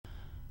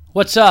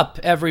What's up,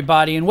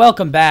 everybody, and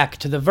welcome back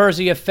to the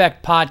Verzi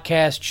Effect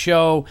podcast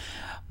show.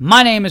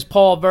 My name is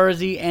Paul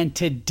Verzi, and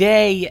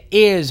today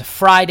is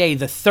Friday,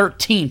 the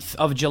 13th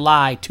of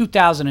July,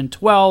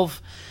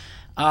 2012.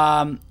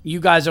 You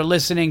guys are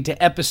listening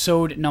to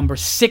episode number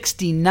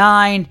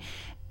 69,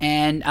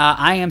 and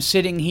I am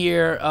sitting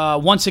here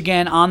once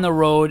again on the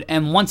road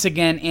and once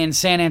again in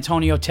San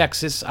Antonio,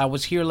 Texas. I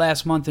was here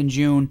last month in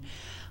June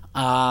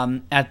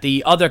at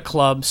the other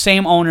club,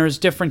 same owners,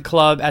 different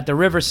club at the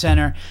River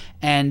Center.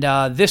 And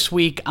this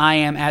week I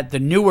am at the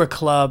newer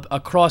club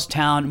across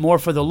town, more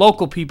for the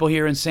local people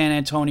here in San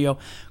Antonio.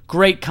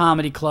 Great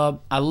comedy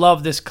club. I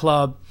love this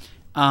club.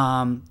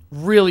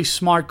 Really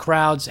smart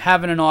crowds,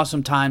 having an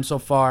awesome time so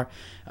far.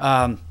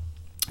 The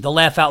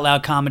Laugh Out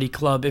Loud Comedy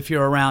Club, if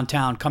you're around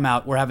town, come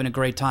out. We're having a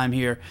great time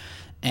here.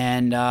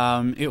 And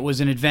it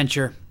was an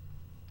adventure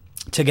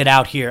to get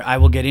out here. I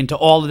will get into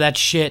all of that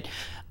shit.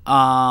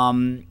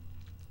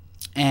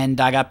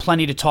 And I got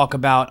plenty to talk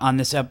about on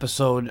this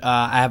episode.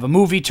 I have a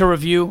movie to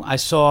review. I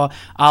saw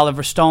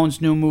Oliver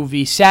Stone's new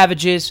movie,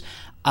 Savages.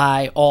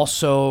 I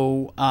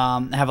also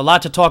have a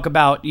lot to talk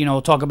about.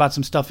 Talk about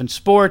some stuff in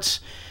sports.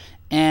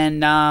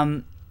 And,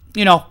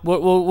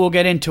 we'll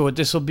get into it.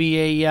 This will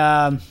be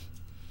a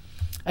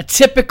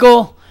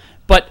typical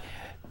but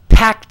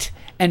packed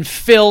and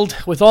filled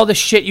with all the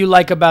shit you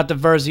like about the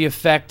Verzi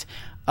Effect.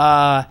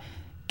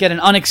 Get an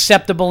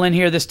unacceptable in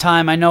here this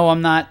time. I know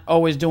I'm not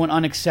always doing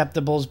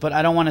unacceptables, but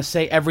I don't want to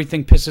say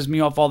everything pisses me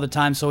off all the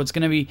time, so it's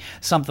going to be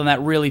something that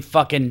really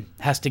fucking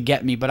has to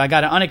get me. But I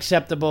got an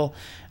unacceptable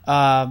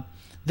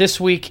this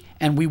week,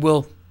 and we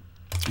will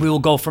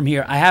go from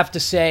here. I have to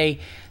say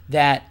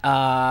that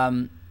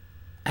I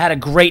had a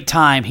great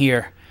time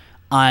here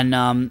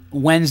on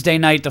Wednesday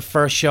night, the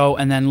first show,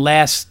 and then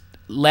last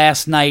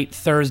night,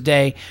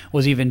 Thursday,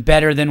 was even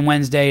better than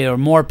Wednesday. There were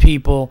more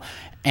people,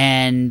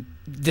 and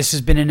this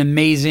has been an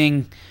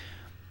amazing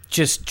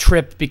just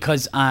trip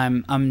because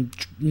I'm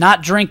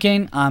not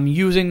drinking. I'm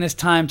using this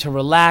time to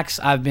relax.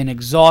 I've been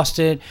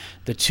exhausted.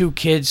 The two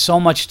kids,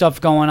 so much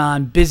stuff going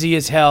on, busy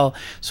as hell.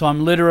 So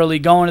I'm literally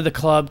going to the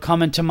club,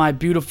 coming to my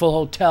beautiful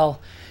hotel,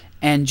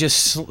 and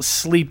just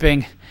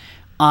sleeping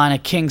on a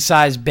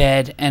king-size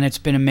bed, and it's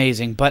been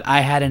amazing. But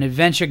I had an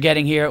adventure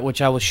getting here,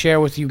 which I will share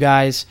with you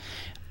guys.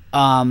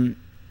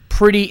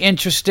 Pretty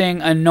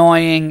interesting,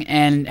 annoying,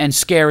 and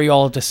scary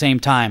all at the same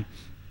time.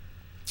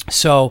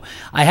 So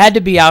I had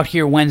to be out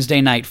here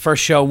Wednesday night,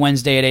 first show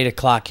Wednesday at 8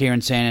 o'clock here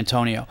in San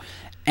Antonio.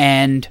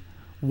 And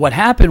what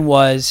happened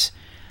was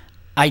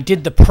I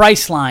did the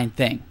Priceline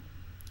thing.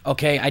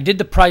 Okay, I did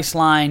the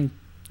Priceline,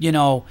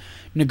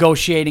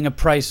 negotiating a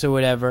price or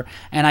whatever.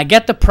 And I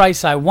get the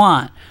price I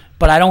want,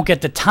 but I don't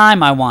get the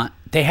time I want.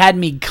 They had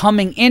me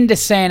coming into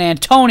San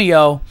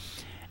Antonio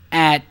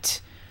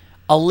at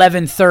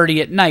 11:30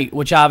 at night,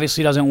 which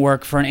obviously doesn't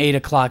work for an 8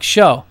 o'clock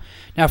show.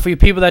 Now, for you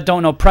people that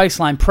don't know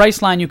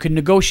Priceline, you can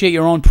negotiate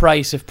your own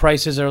price if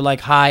prices are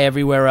like high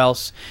everywhere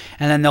else,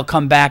 and then they'll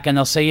come back and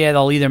they'll say, yeah,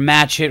 they'll either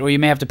match it or you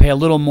may have to pay a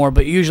little more,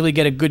 but you usually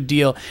get a good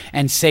deal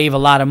and save a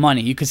lot of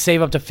money. You could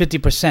save up to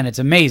 50%. It's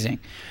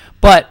amazing.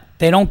 But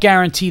they don't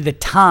guarantee the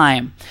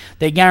time.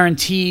 They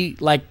guarantee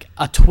like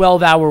a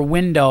 12-hour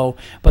window,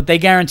 but they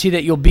guarantee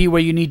that you'll be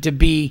where you need to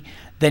be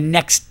the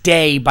next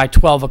day by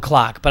 12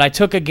 o'clock. But I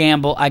took a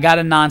gamble. I got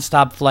a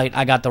nonstop flight.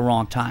 I got the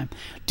wrong time.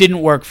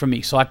 Didn't work for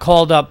me. So I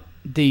called up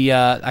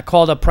Priceline,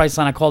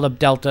 I called up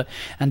Delta,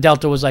 and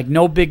Delta was like,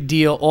 no big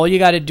deal. All you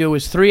got to do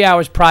is 3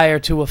 hours prior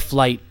to a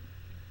flight,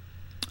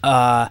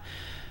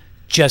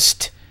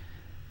 just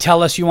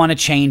tell us you want to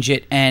change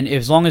it, and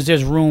as long as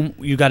there's room,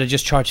 you got to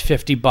just charge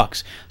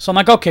 $50. So I'm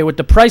like, okay, with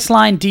the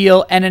Priceline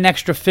deal and an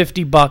extra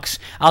 $50,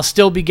 I'll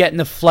still be getting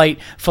the flight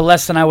for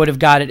less than I would have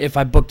got it if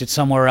I booked it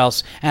somewhere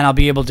else, and I'll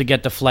be able to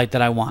get the flight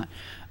that I want.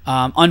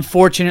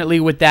 Unfortunately,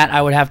 with that,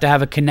 I would have to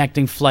have a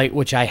connecting flight,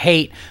 which I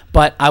hate,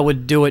 but I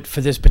would do it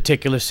for this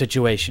particular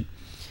situation.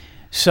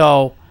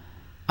 So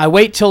I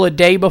wait till a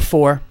day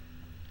before,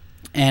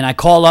 and I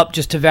call up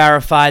just to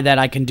verify that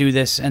I can do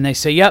this, and they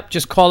say, yep,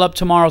 just call up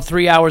tomorrow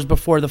 3 hours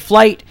before the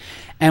flight,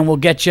 and we'll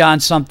get you on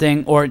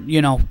something, or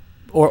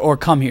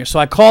come here. So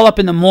I call up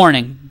in the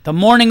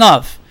morning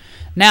of.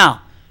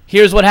 Now,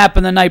 here's what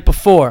happened the night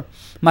before.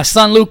 My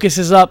son Lucas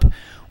is up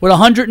with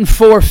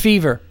 104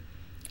 fever.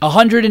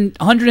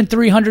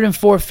 103,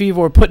 104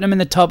 fever. We're putting him in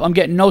the tub. I'm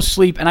getting no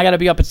sleep, and I got to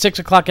be up at 6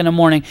 o'clock in the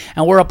morning,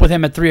 and we're up with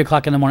him at 3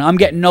 o'clock in the morning. I'm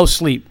getting no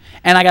sleep,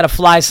 and I got to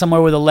fly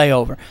somewhere with a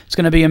layover. It's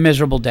going to be a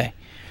miserable day.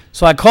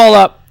 So I call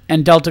up,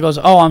 and Delta goes,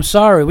 oh, I'm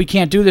sorry. We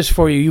can't do this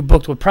for you. You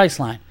booked with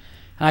Priceline.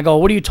 And I go,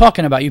 what are you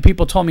talking about? You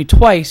people told me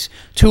twice.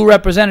 2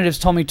 representatives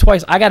told me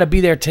twice. I got to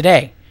be there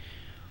today.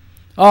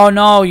 Oh,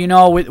 no,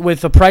 with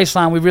the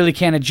Priceline, we really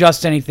can't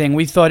adjust anything.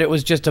 We thought it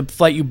was just a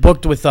flight you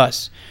booked with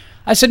us.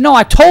 I said, no,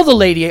 I told the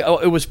lady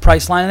it was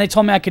Priceline, and they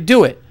told me I could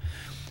do it.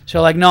 So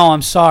they're like, no,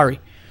 I'm sorry.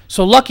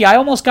 So lucky, I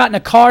almost got in a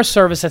car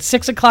service at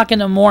 6 o'clock in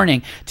the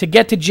morning to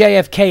get to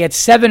JFK at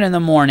 7 in the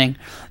morning,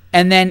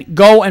 and then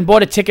go and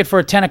bought a ticket for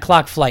a 10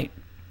 o'clock flight.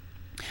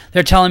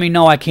 They're telling me,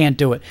 no, I can't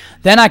do it.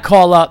 Then I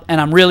call up, and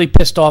I'm really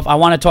pissed off. I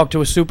want to talk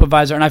to a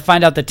supervisor, and I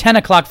find out the 10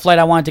 o'clock flight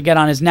I wanted to get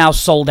on is now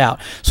sold out.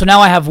 So now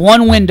I have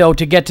one window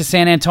to get to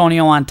San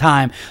Antonio on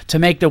time to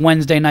make the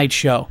Wednesday night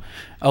show,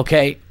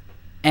 okay?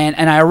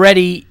 And I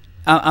already,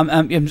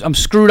 I'm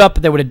screwed up.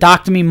 They would have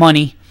docked me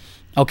money,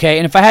 okay?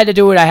 And if I had to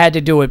do it, I had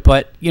to do it.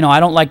 But, I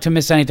don't like to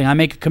miss anything. I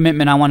make a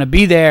commitment. I want to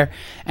be there,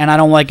 and I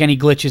don't like any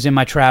glitches in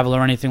my travel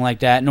or anything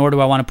like that, nor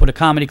do I want to put a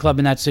comedy club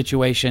in that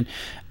situation.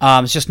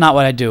 It's just not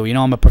what I do.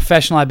 I'm a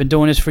professional. I've been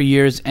doing this for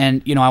years,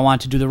 and, I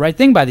want to do the right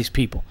thing by these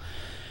people.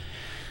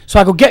 So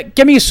I go,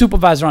 get me a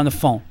supervisor on the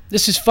phone.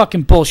 This is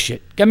fucking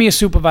bullshit. Get me a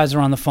supervisor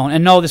on the phone.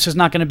 And no, this is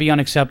not going to be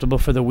unacceptable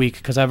for the week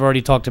because I've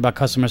already talked about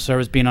customer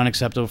service being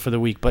unacceptable for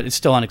the week, but it's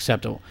still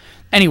unacceptable.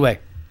 Anyway,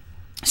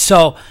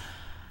 so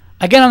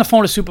I get on the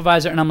phone with a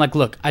supervisor, and I'm like,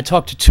 look, I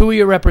talked to 2 of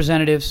your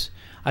representatives.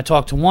 I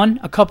talked to one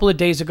a couple of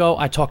days ago.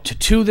 I talked to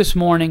 2 this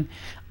morning.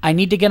 I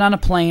need to get on a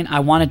plane. I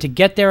wanted to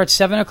get there at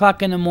 7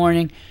 o'clock in the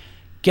morning,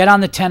 get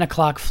on the 10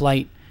 o'clock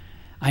flight.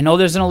 I know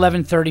there's an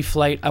 11:30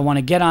 flight. I want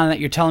to get on that.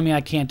 You're telling me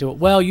I can't do it.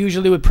 Well,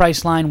 usually with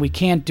Priceline, we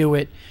can't do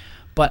it.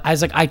 But I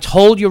was like, I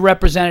told your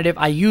representative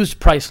I used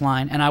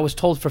Priceline, and I was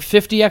told for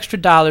 $50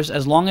 extra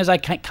as long as I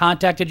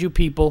contacted you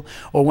people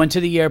or went to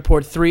the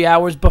airport 3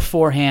 hours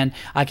beforehand,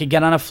 I could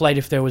get on a flight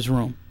if there was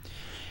room.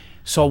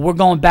 So we're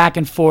going back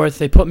and forth.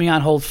 They put me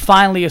on hold.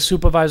 Finally, a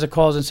supervisor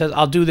calls and says,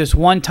 I'll do this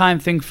one-time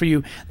thing for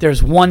you.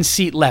 There's 1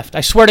 seat left.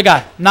 I swear to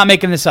God, I'm not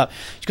making this up.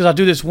 She goes, I'll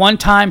do this one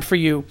time for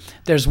you.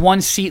 There's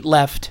 1 seat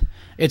left.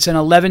 It's an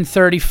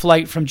 11:30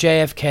 flight from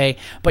JFK,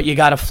 but you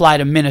got to fly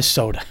to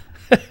Minnesota.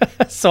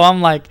 So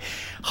I'm like,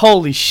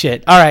 holy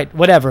shit. All right,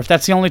 whatever. If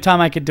that's the only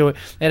time I could do it.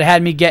 It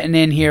had me getting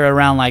in here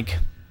around it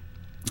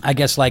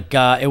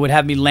would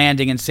have me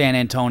landing in San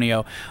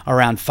Antonio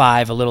around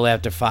 5, a little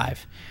after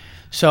 5.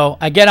 So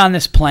I get on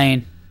this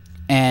plane,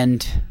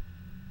 and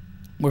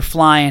we're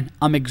flying.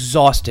 I'm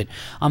exhausted.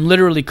 I'm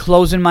literally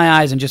closing my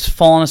eyes and just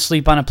falling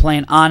asleep on a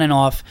plane on and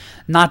off.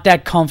 Not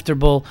that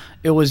comfortable.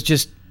 It was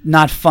just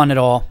not fun at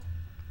all.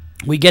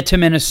 We get to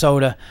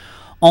Minnesota,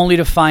 only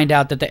to find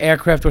out that the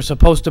aircraft we're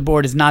supposed to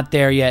board is not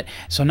there yet.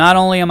 So not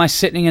only am I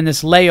sitting in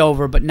this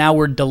layover, but now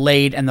we're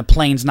delayed and the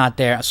plane's not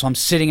there. So I'm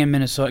sitting in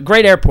Minnesota.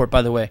 Great airport,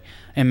 by the way,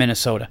 in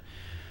Minnesota.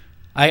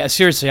 I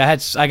seriously, I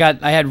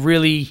had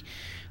really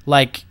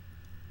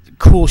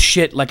cool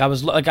shit.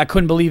 I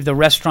couldn't believe the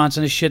restaurants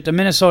and the shit. The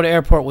Minnesota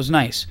airport was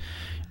nice.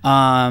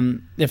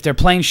 If their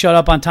plane showed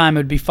up on time, it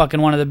would be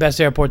fucking one of the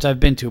best airports I've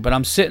been to. But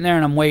I'm sitting there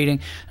and I'm waiting.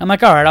 I'm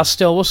like, all right,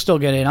 we'll still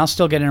get in. I'll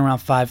still get in around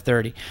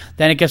 5:30.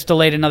 Then it gets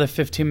delayed another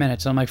 15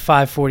 minutes. I'm like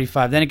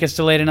 5:45. Then it gets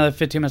delayed another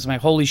 15 minutes. I'm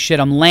like, holy shit,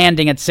 I'm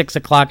landing at 6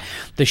 o'clock.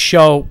 The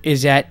show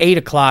is at 8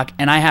 o'clock,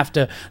 and I have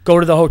to go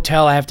to the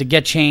hotel. I have to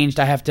get changed.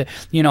 I have to,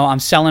 I'm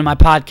selling my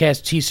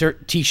podcast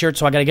t-shirt,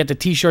 so I got to get the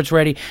t-shirts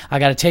ready. I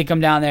got to take them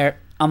down there.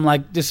 I'm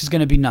like, this is going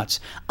to be nuts.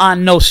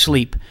 On no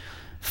sleep.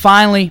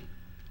 Finally,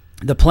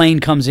 the plane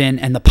comes in,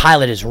 and the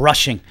pilot is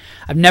rushing.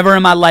 I've never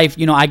in my life,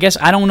 I guess,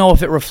 I don't know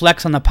if it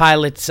reflects on the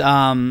pilot's,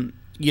 I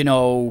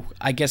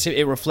guess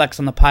it reflects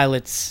on the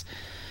pilot's,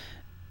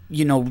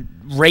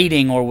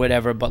 rating or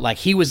whatever, but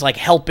he was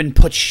helping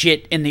put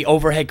shit in the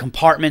overhead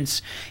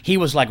compartments. He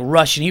was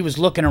rushing. He was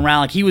looking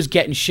around he was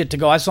getting shit to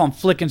go. I saw him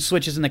flicking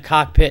switches in the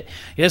cockpit.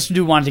 This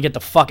dude wanted to get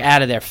the fuck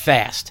out of there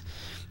fast,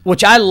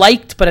 which I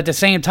liked, but at the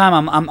same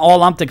time, I'm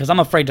thinking, because I'm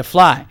afraid to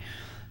fly.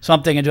 So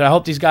I'm thinking, dude, I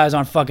hope these guys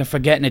aren't fucking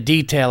forgetting a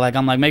detail.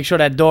 Make sure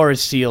that door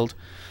is sealed,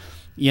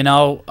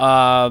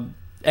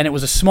 And it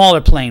was a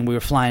smaller plane. We were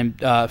flying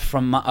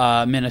from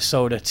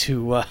Minnesota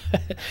to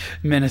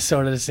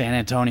Minnesota to San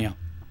Antonio.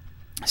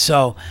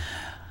 So,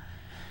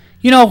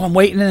 I'm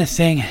waiting in the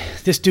thing.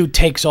 This dude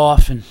takes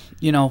off, and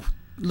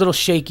little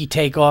shaky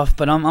takeoff,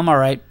 but I'm all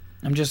right.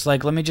 I'm just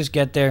let me just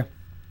get there.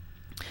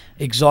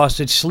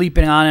 Exhausted,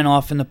 sleeping on and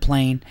off in the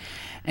plane,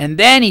 and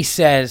then he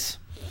says,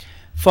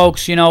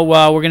 folks, we're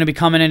going to be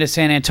coming into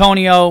San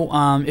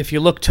Antonio. If you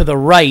look to the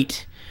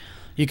right,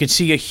 you could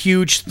see a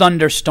huge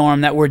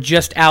thunderstorm that we're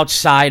just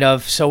outside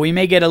of. So we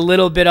may get a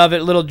little bit of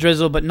it, a little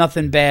drizzle, but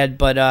nothing bad.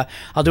 But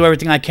I'll do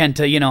everything I can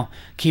to,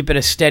 keep it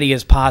as steady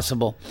as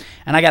possible.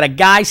 And I got a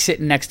guy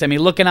sitting next to me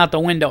looking out the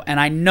window, and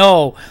I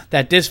know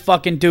that this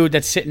fucking dude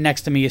that's sitting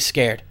next to me is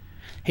scared.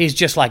 He's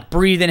just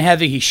breathing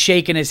heavy. He's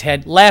shaking his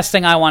head. Last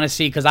thing I want to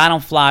see, because I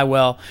don't fly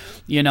well.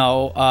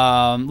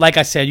 Like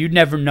I said, you'd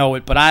never know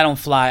it, but I don't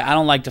fly. I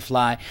don't like to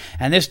fly.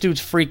 And this dude's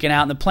freaking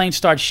out, and the plane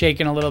starts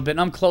shaking a little bit, and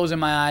I'm closing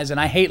my eyes, and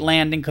I hate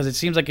landing because it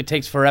seems like it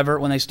takes forever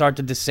when they start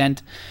to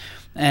descent.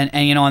 And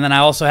then I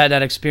also had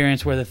that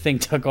experience where the thing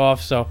took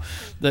off,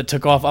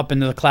 up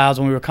into the clouds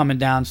when we were coming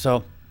down.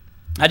 So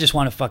I just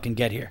want to fucking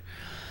get here.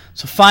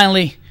 So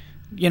finally,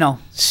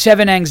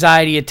 7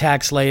 anxiety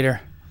attacks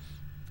later,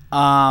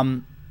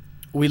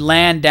 we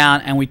land down,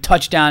 and we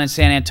touch down in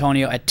San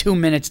Antonio at 2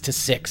 minutes to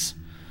 6.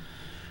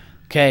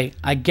 Okay,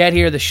 I get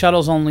here. The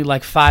shuttle's only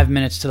 5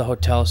 minutes to the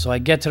hotel, so I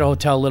get to the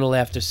hotel a little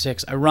after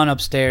 6. I run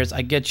upstairs.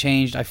 I get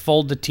changed. I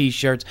fold the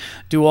T-shirts,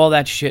 do all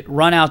that shit,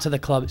 run out to the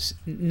club,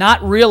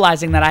 not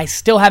realizing that I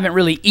still haven't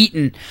really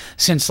eaten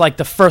since,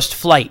 the first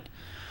flight.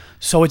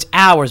 So it's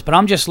hours, but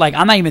I'm just like,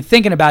 I'm not even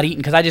thinking about eating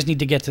because I just need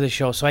to get to the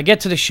show. So I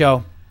get to the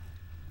show,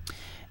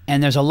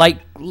 and there's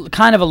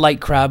kind of a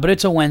light crowd, but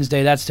it's a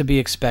Wednesday. That's to be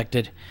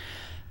expected.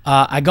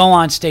 I go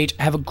on stage.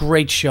 I have a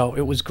great show.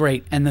 It was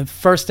great. And the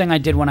first thing I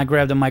did when I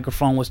grabbed the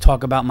microphone was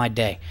talk about my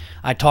day.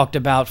 I talked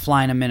about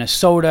flying to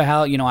Minnesota,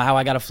 how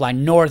I got to fly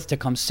north to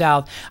come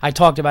south. I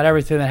talked about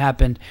everything that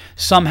happened.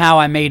 Somehow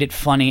I made it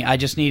funny. I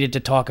just needed to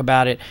talk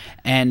about it,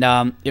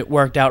 and it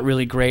worked out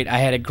really great. I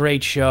had a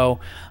great show.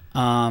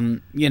 Got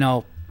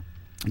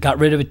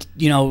rid of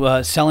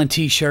it, selling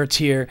T-shirts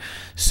here.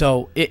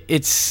 So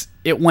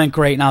it went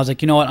great, and I was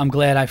like, you know what? I'm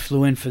glad I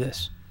flew in for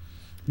this.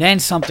 Then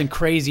something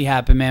crazy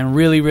happened, man.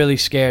 Really, really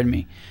scared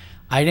me.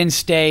 I didn't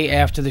stay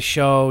after the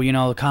show.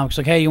 The comic's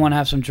like, hey, you want to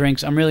have some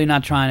drinks? I'm really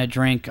not trying to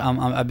drink.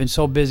 I've been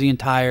so busy and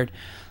tired.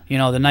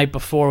 The night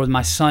before with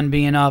my son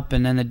being up,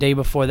 and then the day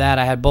before that,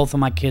 I had both of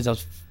my kids. I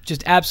was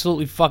just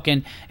absolutely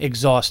fucking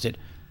exhausted,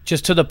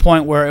 just to the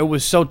point where I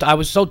was so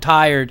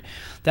tired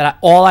that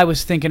all I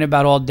was thinking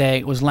about all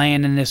day was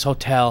laying in this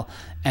hotel.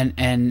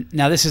 And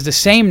now this is the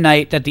same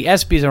night that the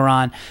ESPYs are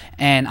on,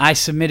 and I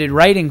submitted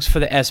writings for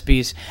the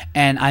ESPYs,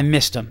 and I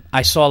missed them.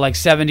 I saw like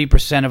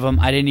 70% of them.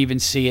 I didn't even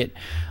see it.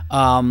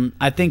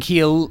 I think he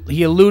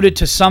alluded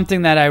to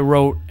something that I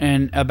wrote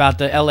about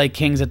the LA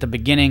Kings at the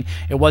beginning.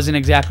 It wasn't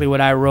exactly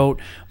what I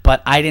wrote,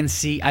 but I didn't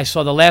see. I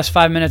saw the last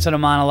 5 minutes of the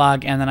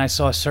monologue, and then I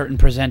saw certain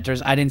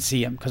presenters. I didn't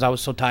see them because I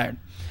was so tired.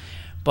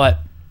 But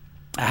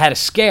I had a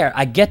scare.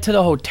 I get to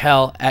the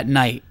hotel at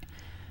night,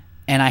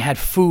 and I had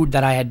food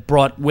that I had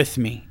brought with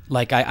me.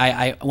 Like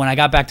I when I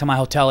got back to my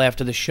hotel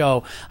after the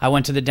show, I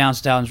went to the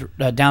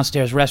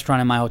downstairs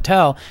restaurant in my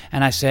hotel,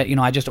 and I said,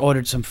 I just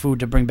ordered some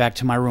food to bring back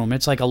to my room.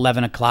 It's like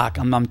 11 o'clock.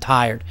 I'm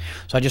tired,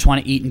 so I just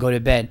want to eat and go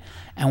to bed.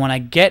 And when I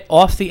get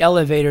off the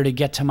elevator to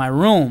get to my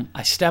room,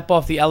 I step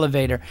off the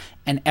elevator,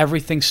 and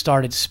everything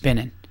started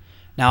spinning.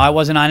 Now, I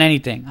wasn't on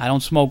anything. I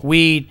don't smoke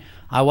weed.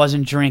 I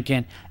wasn't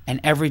drinking, and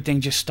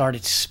everything just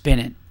started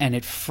spinning, and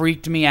it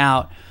freaked me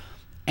out.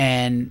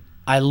 And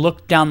I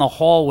looked down the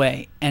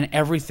hallway, and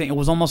everything, it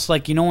was almost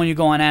like, when you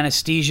go on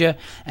anesthesia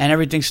and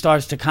everything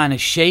starts to kind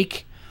of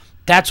shake?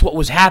 That's what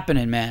was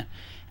happening, man.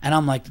 And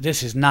I'm like,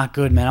 this is not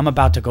good, man. I'm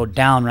about to go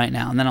down right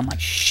now. And then I'm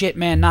like, shit,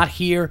 man, not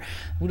here.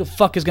 Who the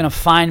fuck is going to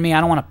find me? I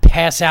don't want to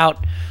pass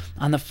out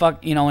on the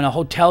in a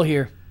hotel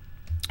here.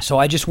 So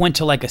I just went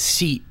to like a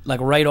seat, like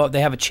right off.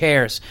 They have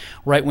chairs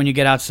right when you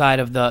get outside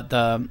of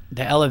the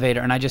elevator.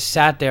 And I just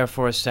sat there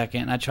for a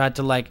second. And I tried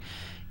to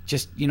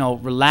just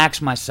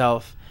relax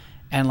myself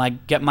and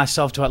get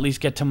myself to at least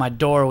get to my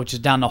door, which is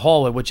down the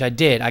hallway, which I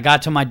did. I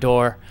got to my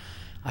door.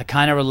 I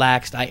kind of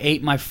relaxed. I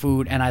ate my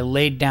food, and I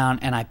laid down,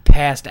 and I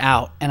passed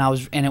out. And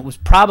it was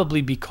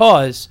probably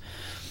because,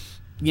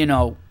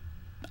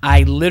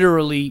 I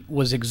literally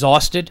was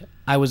exhausted.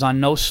 I was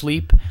on no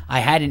sleep. I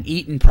hadn't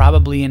eaten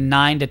probably in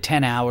 9 to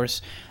 10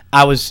 hours.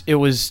 It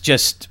was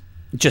just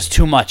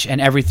too much,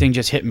 and everything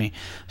just hit me.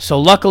 So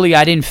luckily,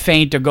 I didn't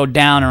faint or go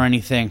down or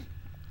anything.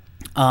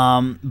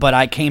 But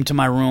I came to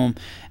my room,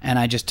 and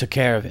I just took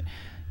care of it.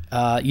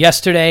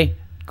 Yesterday,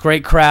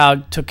 great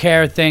crowd, took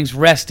care of things,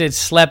 rested,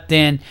 slept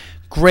in,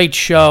 great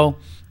show,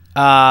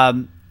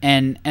 and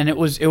it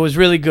was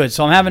really good.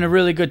 So I'm having a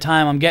really good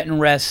time. I'm getting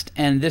rest,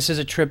 and this is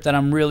a trip that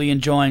I'm really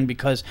enjoying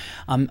because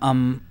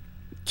I'm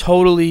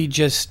totally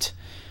just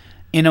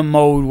in a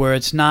mode where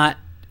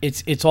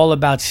it's all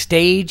about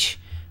stage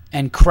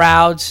and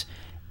crowds.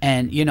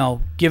 And,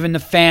 giving the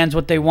fans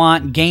what they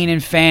want,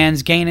 gaining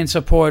fans, gaining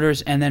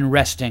supporters, and then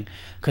resting.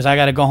 Because I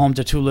got to go home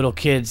to 2 little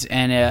kids,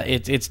 and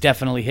it's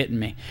definitely hitting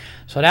me.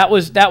 So that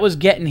was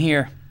getting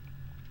here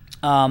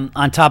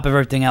on top of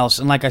everything else.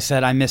 And like I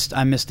said, I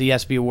missed the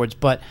ESPY Awards.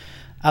 But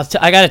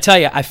I got to tell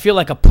you, I feel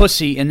like a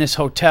pussy in this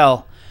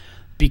hotel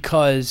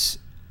because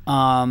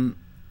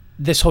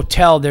this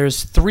hotel,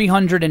 there's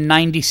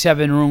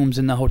 397 rooms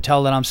in the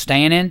hotel that I'm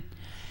staying in,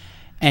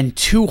 and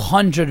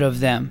 200 of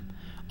them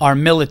are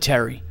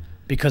military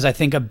because I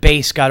think a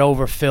base got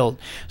overfilled.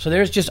 So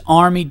there's just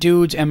Army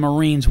dudes and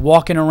Marines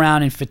walking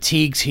around in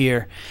fatigues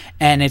here,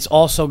 and it's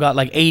also got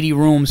like 80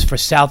 rooms for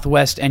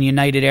Southwest and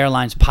United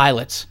Airlines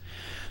pilots.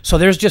 So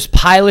there's just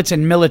pilots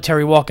and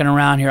military walking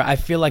around here. I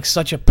feel like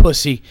such a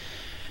pussy.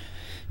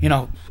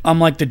 I'm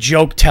like the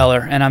joke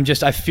teller, and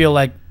I feel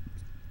like,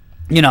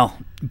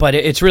 but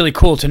it's really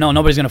cool to know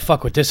nobody's going to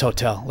fuck with this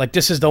hotel. Like,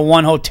 this is the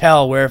one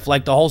hotel where if,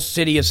 the whole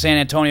city of San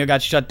Antonio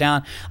got shut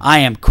down, I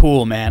am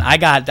cool, man.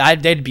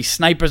 There'd be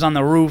snipers on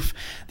the roof.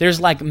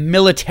 There's,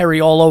 military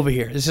all over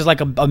here. This is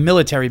like a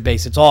military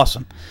base. It's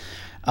awesome.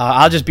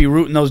 I'll just be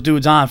rooting those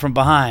dudes on from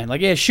behind.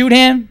 Like, yeah, shoot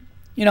him.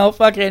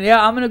 Fucking,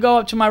 yeah, I'm going to go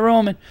up to my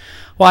room and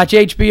watch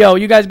HBO.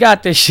 You guys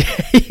got this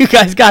shit. You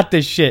guys got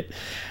this shit.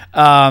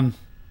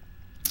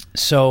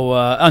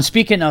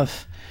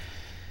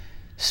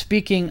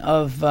 Speaking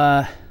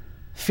of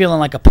feeling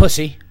like a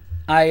pussy,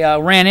 I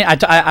ran it.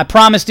 I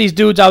promised these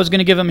dudes I was going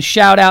to give them a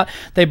shout out.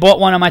 They bought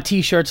one of my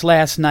T-shirts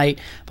last night,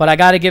 but I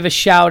got to give a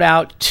shout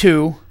out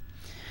to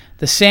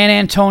the San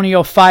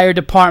Antonio Fire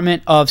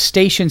Department of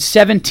Station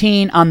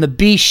 17 on the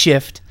B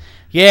shift.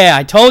 Yeah,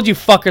 I told you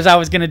fuckers I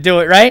was going to do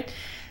it, right?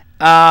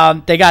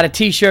 They got a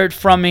T-shirt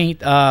from me.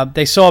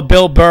 They saw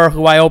Bill Burr,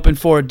 who I opened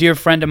for, a dear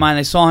friend of mine.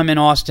 They saw him in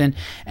Austin,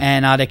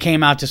 and they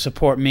came out to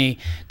support me.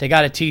 They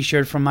got a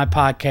T-shirt from my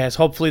podcast.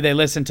 Hopefully they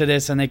listen to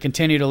this and they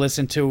continue to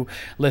listen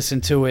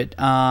to it.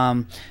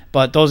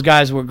 But those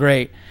guys were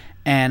great.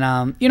 And,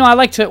 I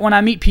like to, when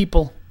I meet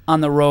people on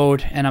the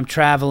road and I'm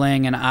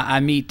traveling and I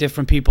meet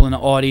different people in the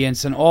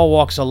audience and all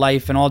walks of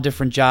life and all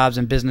different jobs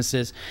and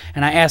businesses,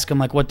 and I ask them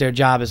like what their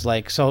job is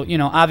like. So,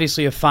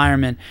 obviously a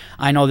fireman,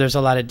 I know there's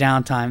a lot of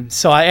downtime.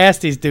 So I asked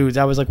these dudes,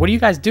 I was like, what do you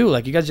guys do?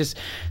 Like, you guys just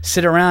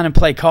sit around and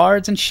play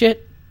cards and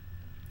shit?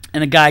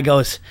 And the guy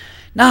goes,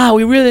 nah,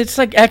 it's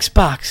like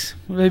Xbox.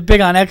 We're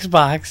big on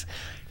Xbox.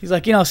 He's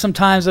like,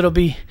 sometimes it'll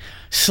be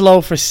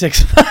slow for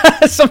 6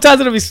 months. Sometimes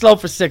it'll be slow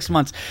for 6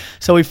 months.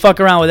 So we fuck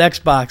around with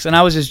Xbox. And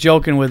I was just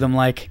joking with him,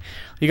 like,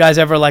 you guys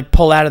ever, like,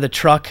 pull out of the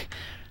truck,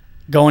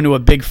 go into a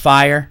big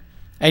fire?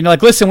 And you're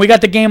like, listen, we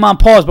got the game on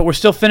pause, but we're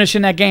still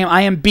finishing that game.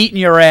 I am beating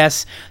your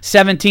ass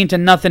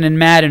 17-0 in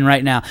Madden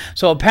right now.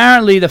 So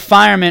apparently the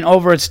firemen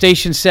over at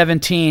Station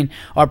 17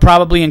 are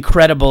probably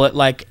incredible at,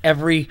 like,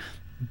 every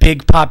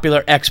big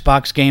popular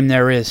Xbox game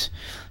there is.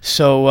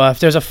 So if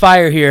there's a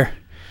fire here,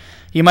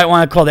 you might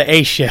want to call the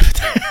A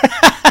shift.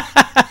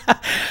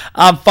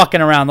 I'm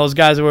fucking around. Those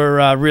guys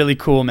were really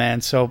cool,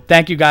 man. So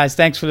thank you guys.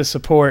 Thanks for the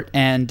support.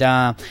 And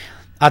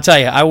I'll tell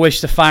you, I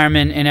wish the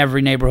firemen in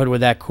every neighborhood were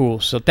that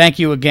cool. So thank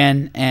you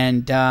again.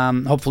 And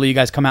hopefully you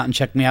guys come out and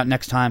check me out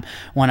next time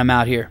when I'm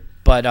out here.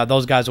 But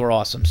those guys were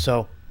awesome.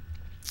 So,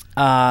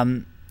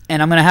 and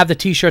I'm going to have the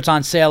T-shirts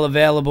on sale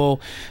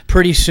available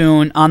pretty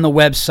soon on the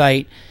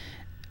website.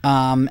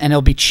 And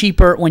it'll be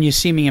cheaper when you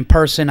see me in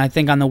person. I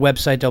think on the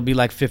website they'll be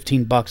like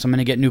 $15. I'm going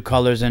to get new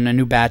colors and a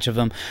new batch of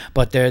them.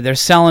 But they're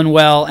selling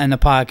well and the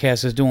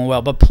podcast is doing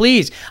well. But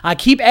please, I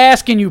keep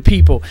asking you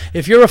people,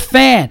 if you're a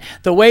fan,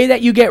 the way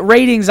that you get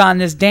ratings on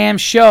this damn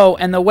show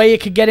and the way it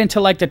could get into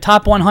like the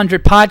top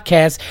 100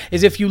 podcasts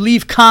is if you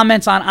leave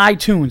comments on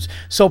iTunes.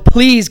 So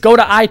please go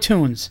to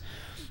iTunes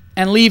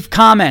and leave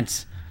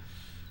comments.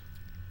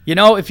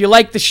 If you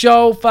like the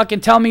show,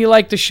 fucking tell me you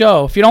like the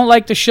show. If you don't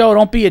like the show,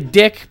 don't be a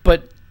dick,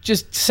 but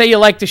just say you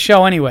like the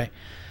show anyway.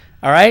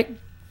 All right?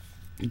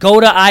 Go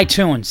to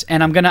iTunes,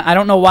 and I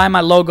don't know why my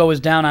logo is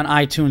down on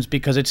iTunes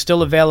because it's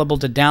still available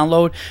to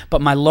download,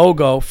 but my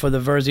logo for the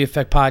Verzi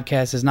Effect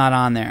podcast is not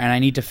on there, and I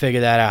need to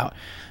figure that out.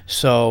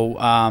 So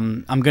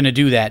I'm going to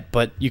do that,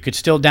 but you could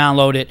still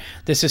download it.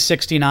 This is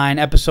 69.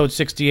 Episode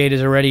 68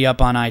 is already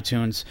up on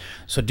iTunes,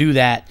 so do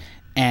that.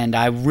 And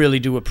I really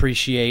do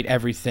appreciate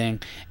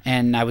everything.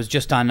 And I was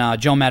just on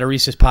Joe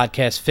Matarese's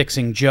podcast,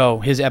 Fixing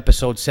Joe, his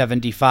episode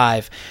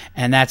 75,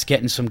 and that's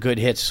getting some good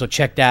hits. So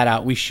check that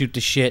out. We shoot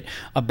the shit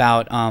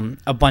about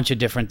a bunch of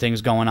different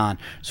things going on.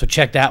 So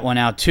check that one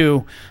out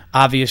too.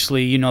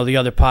 Obviously, the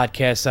other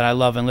podcasts that I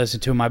love and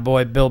listen to. My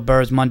boy Bill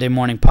Burr's Monday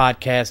Morning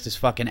Podcast is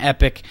fucking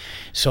epic.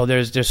 So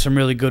there's some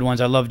really good ones.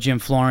 I love Jim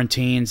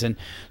Florentine's, and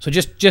so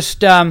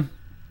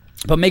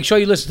but make sure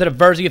you listen to the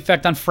Verzi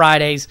Effect on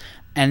Fridays.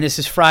 And this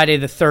is Friday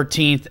the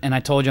 13th, and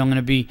I told you I'm going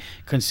to be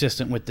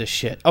consistent with this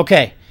shit.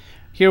 Okay,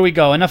 here we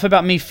go. Enough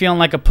about me feeling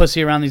like a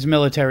pussy around these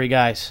military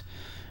guys.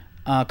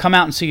 Come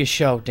out and see a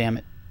show, damn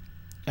it.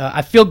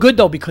 I feel good,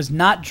 though, because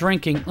not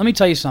drinking... Let me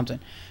tell you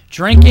something.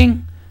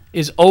 Drinking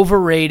is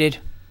overrated.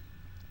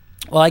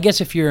 Well, I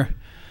guess if you're...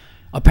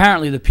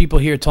 Apparently, the people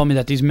here told me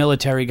that these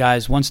military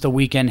guys, once the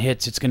weekend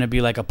hits, it's going to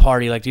be like a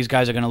party. Like, these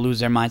guys are going to lose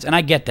their minds. And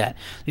I get that.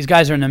 These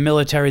guys are in the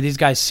military. These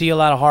guys see a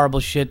lot of horrible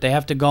shit. They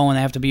have to go and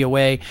they have to be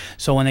away.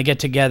 So when they get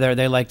together,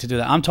 they like to do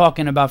that. I'm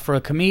talking about for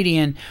a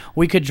comedian,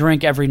 we could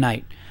drink every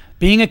night.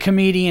 Being a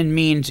comedian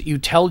means you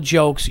tell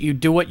jokes, you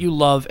do what you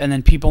love, and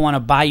then people want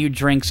to buy you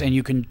drinks, and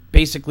you can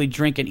basically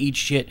drink and eat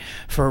shit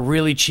for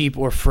really cheap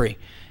or free.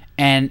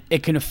 And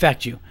it can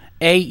affect you.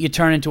 A, you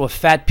turn into a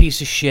fat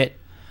piece of shit.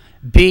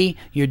 B,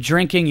 you're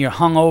drinking, you're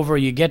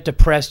hungover, you get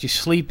depressed, you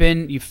sleep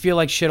in, you feel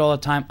like shit all the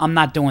time. I'm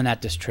not doing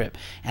that this trip.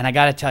 And I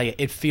got to tell you,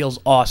 it feels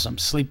awesome.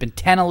 Sleeping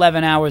 10,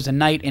 11 hours a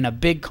night in a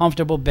big,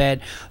 comfortable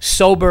bed,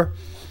 sober.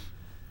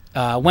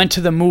 Went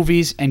to the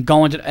movies and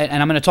and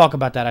I'm going to talk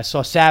about that. I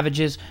saw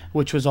Savages,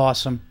 which was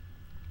awesome.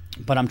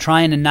 But I'm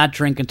trying to not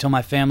drink until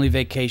my family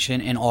vacation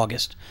in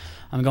August.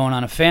 I'm going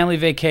on a family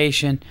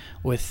vacation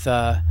with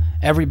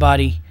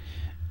everybody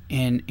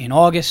in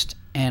August.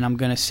 And I'm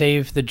going to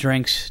save the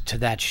drinks to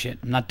that shit.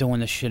 I'm not doing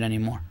this shit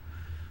anymore.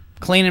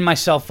 Cleaning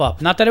myself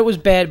up. Not that it was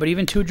bad, but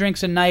even 2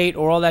 drinks a night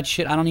or all that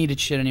shit, I don't need that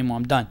shit anymore.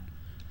 I'm done.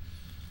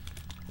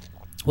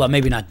 Well,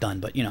 maybe not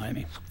done, but you know what I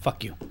mean.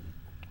 Fuck you.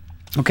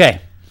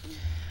 Okay.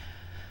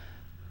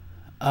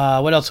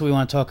 What else do we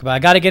want to talk about? I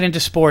got to get into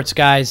sports,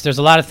 guys. There's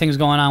a lot of things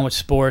going on with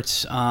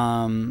sports.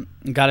 Got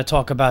to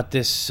talk about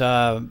this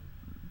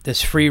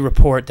free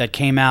report that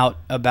came out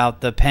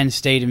about the Penn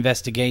State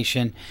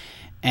investigation.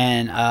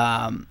 And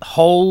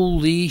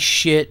holy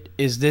shit,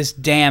 is this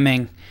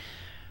damning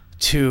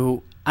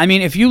to... I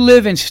mean, if you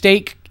live at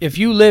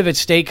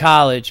State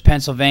College,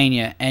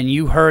 Pennsylvania, and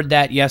you heard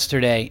that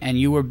yesterday, and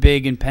you were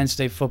big in Penn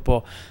State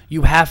football,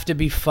 you have to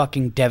be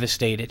fucking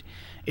devastated.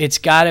 It's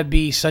got to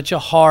be such a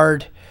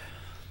hard...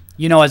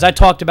 as I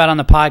talked about on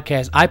the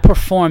podcast, I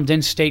performed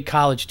in State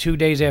College 2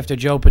 days after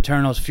Joe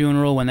Paterno's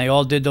funeral when they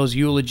all did those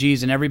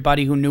eulogies and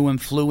everybody who knew him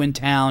flew in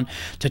town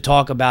to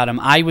talk about him.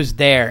 I was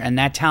there, and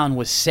that town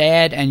was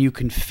sad, and you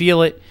can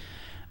feel it.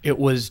 It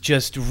was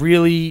just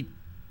really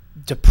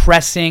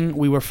depressing.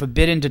 We were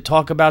forbidden to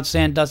talk about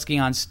Sandusky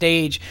on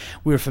stage.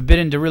 We were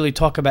forbidden to really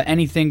talk about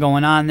anything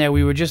going on there.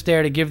 We were just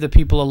there to give the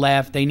people a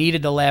laugh. They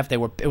needed the laugh. It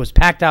was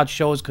packed out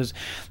shows because,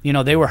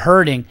 they were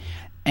hurting.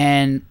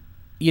 And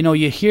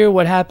you hear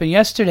what happened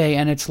yesterday,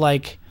 and it's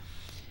like,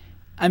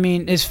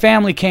 his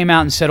family came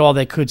out and said all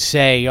they could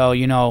say.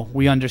 Oh,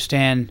 we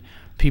understand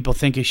people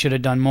think he should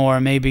have done more.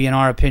 Maybe in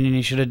our opinion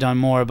he should have done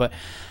more. But,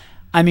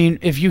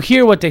 if you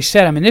hear what they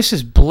said, this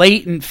is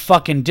blatant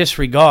fucking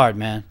disregard,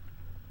 man.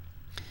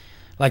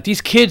 Like,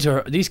 these kids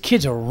are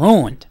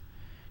ruined.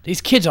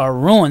 These kids are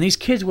ruined. These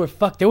kids were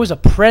fucked. There was a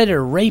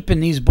predator raping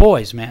these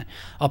boys, man.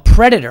 A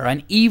predator,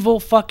 an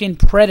evil fucking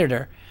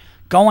predator,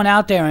 going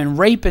out there and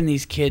raping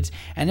these kids,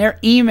 and their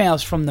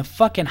emails from the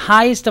fucking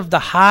highest of the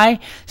high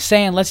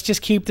saying, let's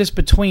just keep this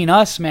between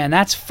us, man.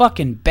 That's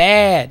fucking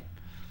bad.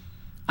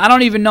 I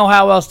don't even know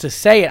how else to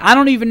say it. I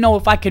don't even know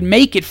if I could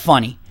make it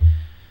funny.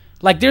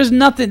 Like, there's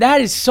nothing.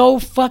 That is so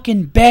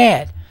fucking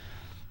bad,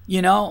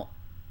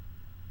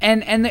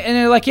 And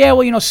they're like, yeah,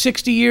 well,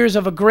 60 years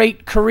of a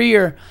great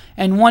career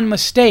and one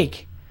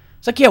mistake.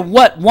 It's like, yeah,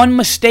 what? One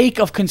mistake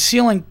of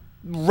concealing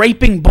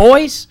raping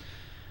boys?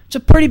 It's a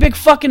pretty big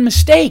fucking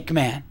mistake,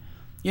 man.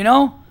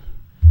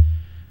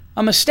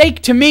 A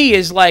mistake to me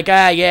is like,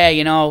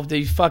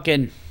 the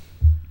fucking...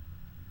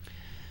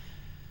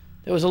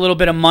 There was a little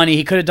bit of money.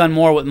 He could have done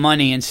more with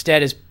money.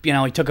 Instead,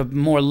 he took a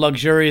more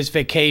luxurious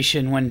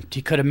vacation when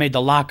he could have made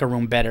the locker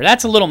room better.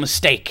 That's a little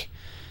mistake,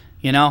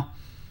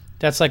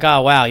 That's like,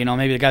 oh, wow,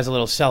 maybe the guy's a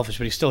little selfish,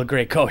 but he's still a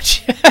great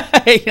coach.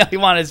 He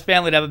wanted his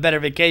family to have a better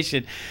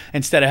vacation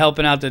instead of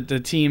helping out the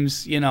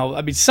teams,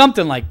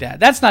 something like that.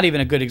 That's not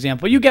even a good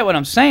example. You get what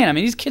I'm saying.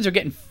 These kids are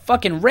getting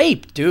fucking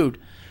raped, dude.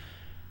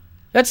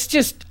 That's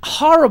just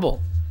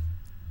horrible.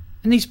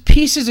 And these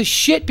pieces of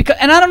shit,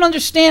 and I don't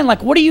understand,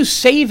 like, what are you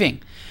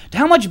saving?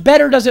 How much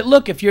better does it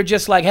look if you're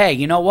just like, hey,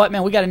 you know what,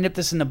 man, we got to nip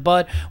this in the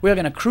bud. We're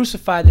going to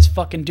crucify this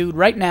fucking dude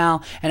right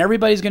now, and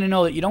everybody's going to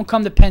know that you don't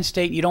come to Penn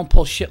State and you don't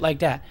pull shit like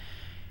that.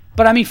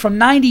 But, from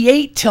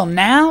 98 till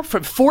now, for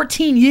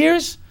 14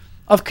 years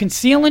of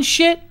concealing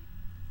shit,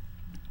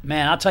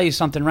 man, I'll tell you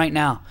something right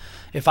now.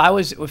 If I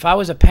was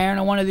a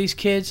parent of one of these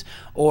kids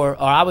or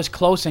I was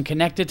close and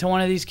connected to one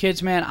of these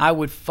kids, man, I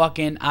would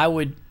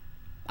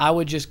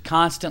just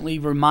constantly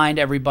remind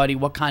everybody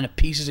what kind of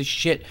pieces of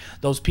shit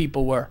those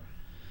people were.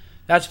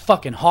 That's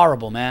fucking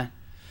horrible, man.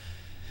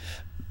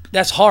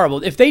 That's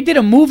horrible. If they did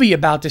a movie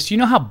about this, you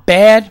know how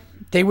bad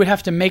they would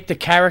have to make the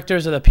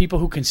characters of the people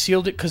who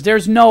concealed it? Because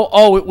there's no,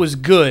 it was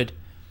good.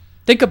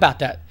 Think about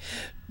that.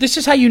 This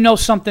is how you know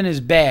something is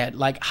bad.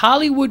 Like,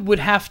 Hollywood would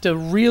have to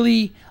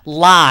really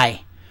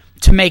lie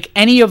to make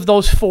any of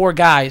those four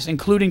guys,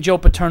 including Joe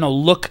Paterno,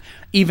 look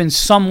even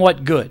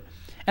somewhat good.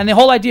 And the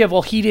whole idea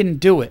of, he didn't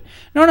do it.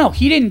 No,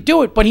 he didn't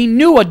do it, but he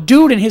knew a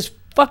dude in his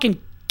fucking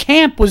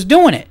camp was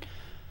doing it.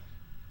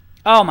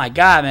 Oh my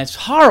God, man, it's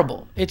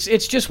horrible.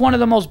 It's just one of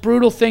the most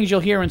brutal things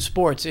you'll hear in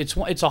sports.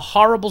 It's a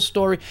horrible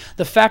story.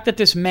 The fact that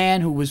this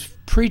man who was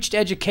preached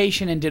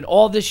education and did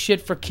all this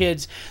shit for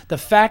kids, the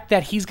fact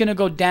that he's going to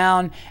go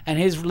down and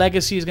his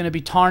legacy is going to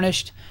be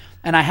tarnished,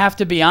 and I have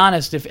to be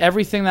honest, if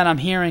everything that I'm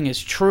hearing is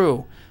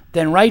true,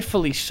 then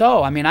rightfully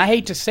so. I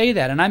hate to say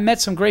that, and I met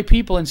some great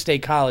people in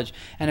State College,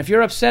 and if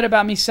you're upset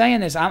about me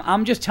saying this,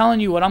 I'm just telling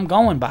you what I'm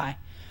going by.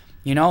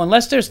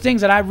 Unless there's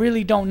things that I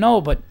really don't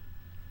know, but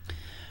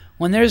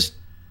when there's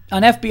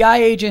an FBI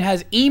agent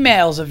has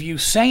emails of you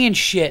saying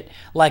shit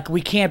like,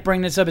 we can't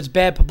bring this up, it's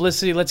bad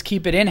publicity, let's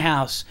keep it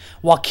in-house,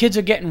 while kids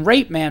are getting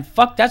raped, man,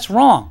 fuck, that's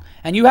wrong.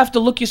 And you have to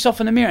look yourself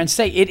in the mirror and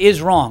say, it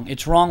is wrong.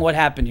 It's wrong what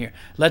happened here.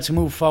 Let's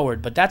move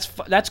forward. But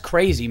that's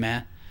crazy,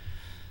 man.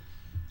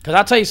 Because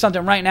I'll tell you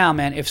something right now,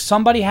 man. If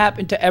somebody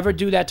happened to ever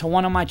do that to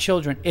one of my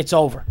children, it's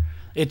over.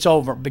 It's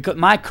over. Because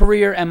my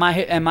career and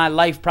my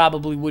life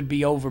probably would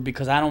be over,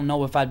 because I don't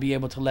know if I'd be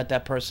able to let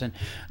that person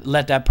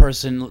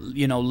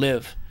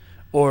live.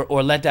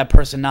 Or let that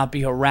person not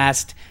be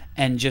harassed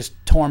and just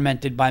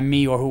tormented by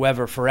me or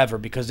whoever forever,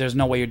 because there's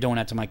no way you're doing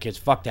that to my kids.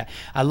 Fuck that.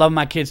 I love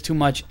my kids too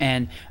much,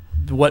 and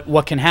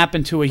what can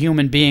happen to a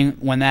human being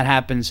when that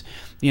happens,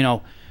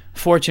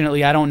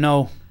 fortunately I don't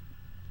know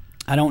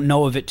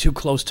of it too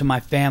close to my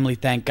family,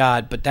 thank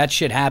God, but that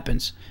shit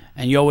happens,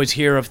 and you always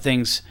hear of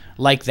things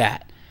like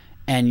that,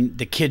 and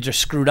the kids are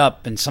screwed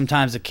up, and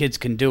sometimes the kids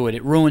can do it.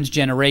 It ruins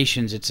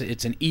generations.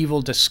 It's an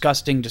evil,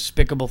 disgusting,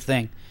 despicable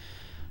thing.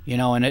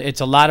 And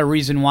it's a lot of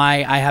reason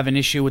why I have an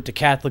issue with the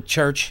Catholic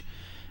Church,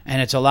 and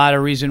it's a lot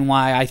of reason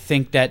why I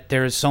think that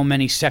there's so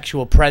many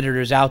sexual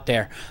predators out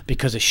there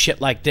because of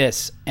shit like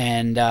this,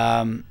 and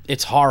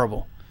it's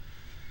horrible.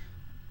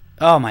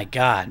 Oh my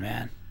God,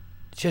 man.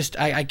 Just,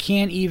 I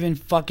can't even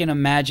fucking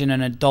imagine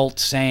an adult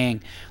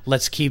saying,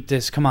 let's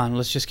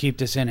just keep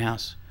this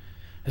in-house.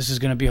 This is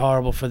going to be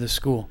horrible for the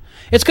school.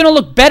 It's going to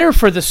look better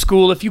for the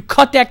school if you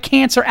cut that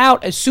cancer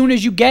out as soon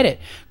as you get it.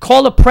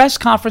 Call a press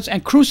conference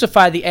and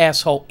crucify the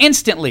asshole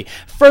instantly.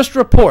 First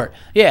report.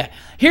 Yeah.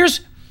 Here's,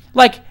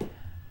 like,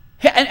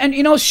 and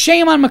you know,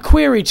 shame on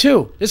McQueary,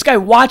 too. This guy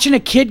watching a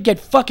kid get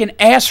fucking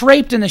ass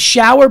raped in the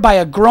shower by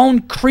a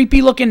grown,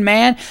 creepy-looking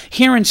man,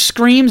 hearing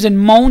screams and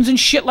moans and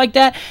shit like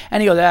that.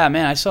 And he goes,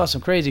 man, I saw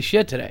some crazy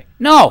shit today.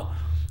 No.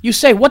 You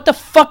say, what the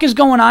fuck is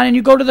going on? And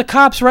you go to the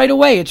cops right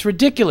away. It's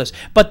ridiculous.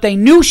 But they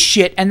knew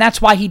shit, and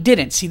that's why he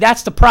didn't. See,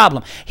 that's the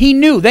problem. He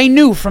knew. They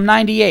knew from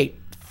 98.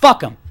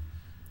 Fuck him.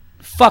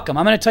 Fuck him.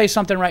 I'm going to tell you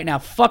something right now.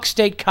 Fuck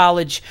State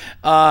College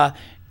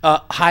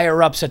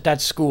higher-ups at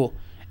that school.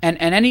 And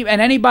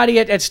anybody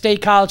at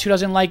State College who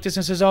doesn't like this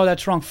and says, oh,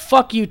 that's wrong,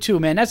 fuck you too,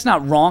 man. That's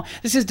not wrong.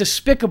 This is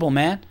despicable,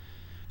 man.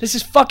 This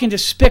is fucking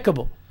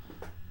despicable.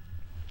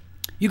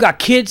 You got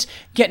kids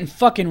getting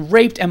fucking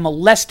raped and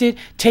molested,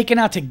 taken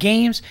out to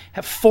games,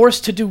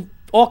 forced to do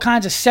all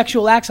kinds of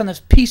sexual acts on this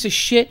piece of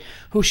shit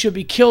who should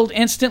be killed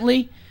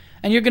instantly.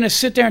 And you're going to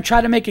sit there and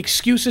try to make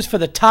excuses for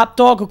the top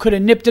dog who could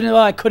have nipped it. Oh,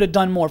 I could have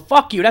done more.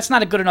 Fuck you. That's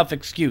not a good enough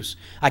excuse.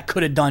 I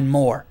could have done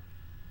more.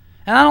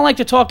 And I don't like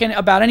to talk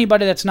about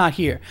anybody that's not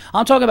here.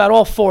 I'm talking about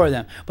all four of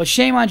them. But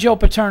shame on Joe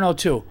Paterno,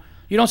 too.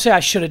 You don't say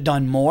I should have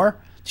done more.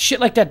 Shit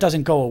like that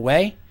doesn't go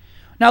away.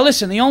 Now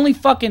listen, the only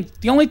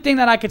thing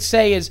that I could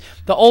say is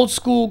the old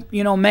school,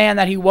 man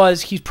that he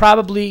was, he's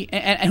probably,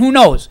 and who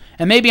knows,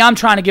 and maybe I'm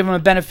trying to give him a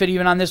benefit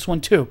even on this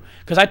one too,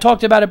 because I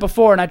talked about it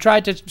before and I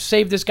tried to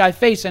save this guy's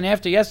face, and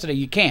after yesterday,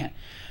 you can't.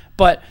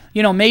 But,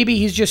 maybe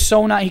he's just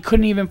so he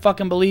couldn't even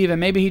fucking believe it.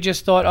 Maybe he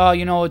just thought,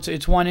 oh,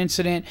 it's one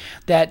incident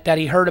that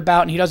he heard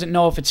about and he doesn't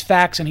know if it's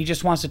facts and he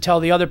just wants to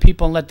tell the other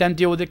people and let them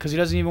deal with it because he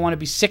doesn't even want to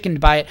be sickened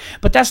by it.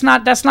 But that's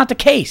not the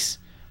case.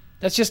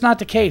 That's just not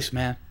the case,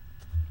 man.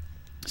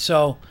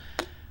 So,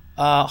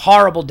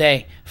 horrible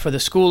day for the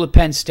school of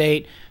Penn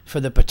State,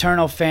 for the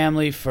Paterno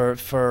family, for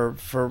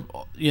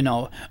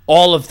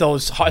all of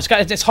those.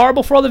 It's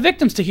horrible for all the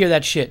victims to hear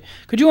that shit.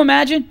 Could you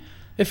imagine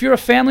if you're a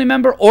family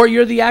member or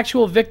you're the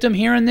actual victim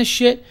hearing this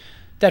shit?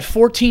 That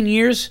 14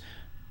 years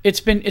it's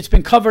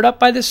been covered up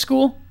by this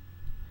school.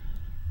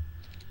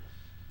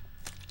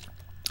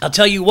 I'll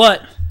tell you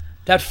what,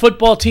 that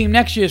football team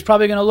next year is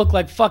probably going to look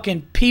like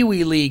fucking Pee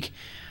Wee League.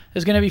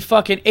 There's going to be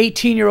fucking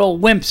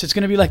 18-year-old wimps. It's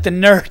going to be like the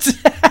nerds.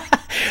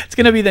 It's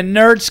going to be the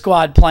nerd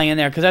squad playing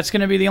there because that's going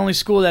to be the only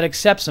school that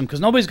accepts them because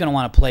nobody's going to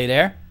want to play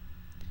there.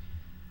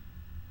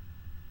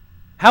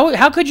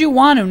 How could you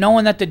want to,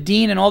 knowing that the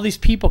dean and all these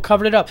people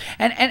covered it up?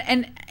 And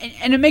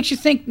it makes you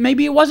think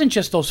maybe it wasn't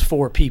just those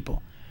four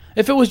people.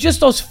 If it was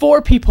just those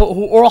four people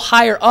who were all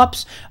higher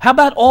ups, how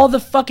about all the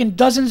fucking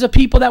dozens of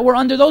people that were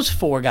under those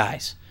four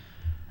guys?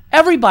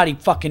 Everybody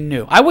fucking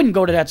knew. I wouldn't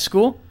go to that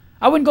school.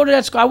 I wouldn't go to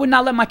that school. I would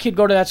not let my kid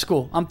go to that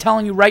school. I'm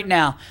telling you right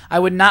now, I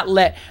would not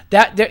let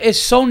that. There is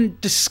so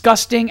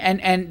disgusting,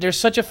 and there's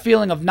such a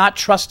feeling of not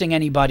trusting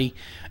anybody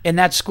in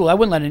that school. I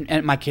wouldn't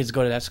let my kids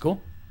go to that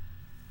school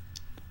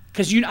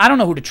because I don't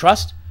know who to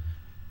trust.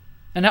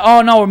 And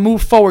oh no,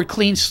 move forward,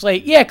 clean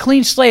slate. Yeah,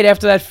 clean slate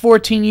after that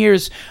 14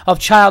 years of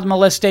child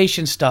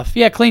molestation stuff.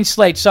 Yeah, clean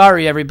slate.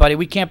 Sorry, everybody,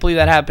 we can't believe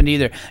that happened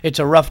either. It's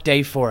a rough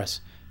day for us.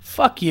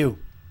 Fuck you.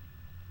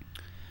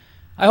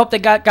 I hope they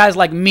got guys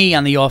like me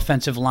on the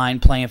offensive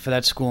line playing for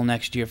that school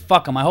next year.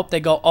 Fuck them. I hope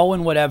they go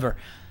 0 whatever.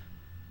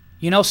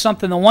 You know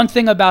something? The one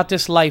thing about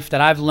this life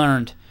that I've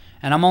learned,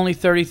 and I'm only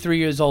 33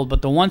 years old,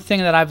 but the one thing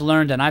that I've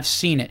learned, and I've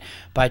seen it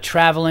by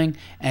traveling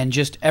and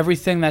just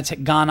everything that's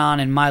gone on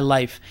in my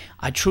life,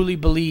 I truly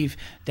believe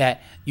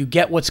that you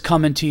get what's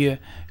coming to you.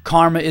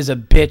 Karma is a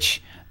bitch.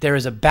 There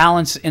is a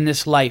balance in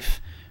this life,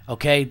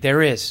 okay?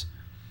 There is.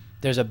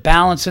 There's a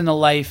balance in the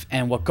life,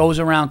 and what goes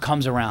around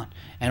comes around.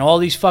 And all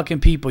these fucking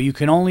people, you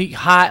can only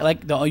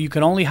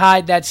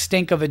hide that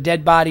stink of a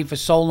dead body for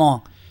so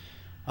long.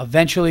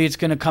 Eventually, it's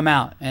gonna come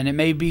out, and it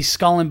may be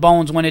skull and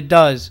bones when it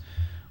does.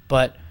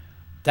 But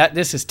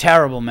this is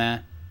terrible,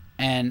 man.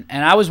 And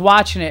I was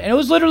watching it, and it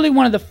was literally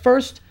one of the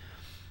first.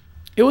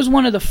 It was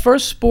one of the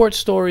first sports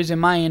stories in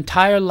my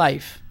entire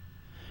life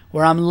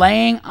where I'm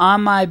laying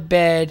on my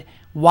bed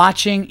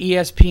watching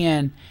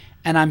ESPN,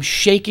 and I'm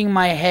shaking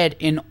my head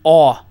in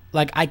awe,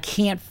 like I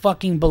can't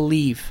fucking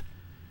believe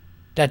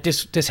that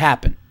this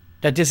happened,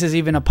 that this is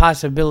even a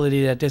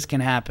possibility that this can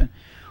happen,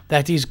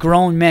 that these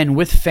grown men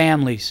with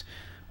families,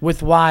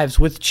 with wives,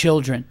 with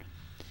children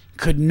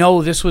could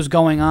know this was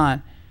going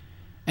on,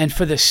 and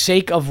for the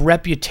sake of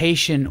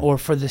reputation or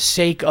for the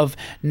sake of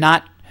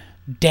not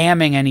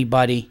damning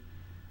anybody,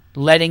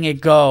 letting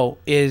it go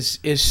is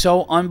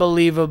so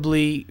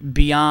unbelievably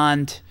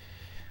beyond.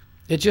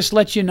 It just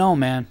lets you know,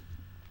 man,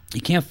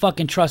 you can't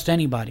fucking trust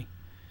anybody.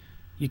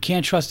 You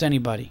can't trust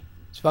anybody.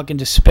 It's fucking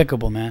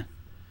despicable, man.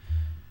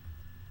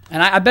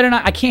 And I better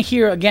not. I can't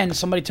hear again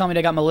somebody tell me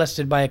they got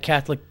molested by a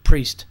Catholic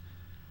priest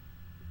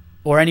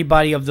or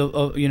anybody of the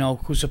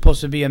who's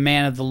supposed to be a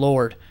man of the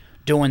Lord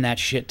doing that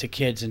shit to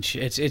kids and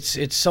shit.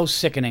 It's so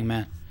sickening,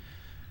 man.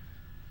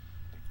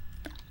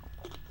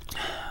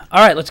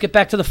 All right, let's get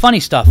back to the funny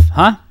stuff,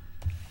 huh?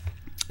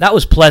 That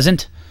was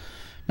pleasant.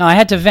 No, I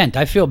had to vent.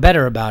 I feel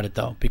better about it,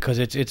 though, because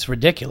it's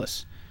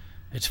ridiculous.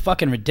 It's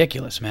fucking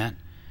ridiculous, man.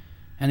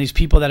 And these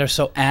people that are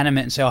so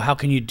animate and say, oh, how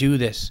can you do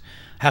this?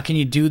 How can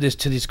you do this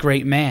to this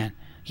great man?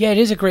 Yeah, it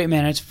is a great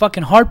man, and it's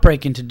fucking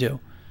heartbreaking to do.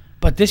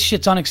 But this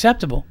shit's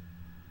unacceptable.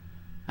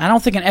 I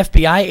don't think an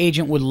FBI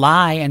agent would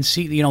lie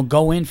and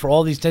go in for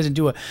all these days and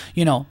do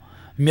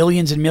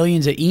millions and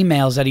millions of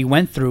emails that he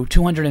went through,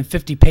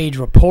 250-page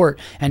report,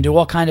 and do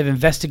all kind of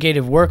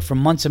investigative work for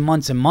months and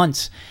months and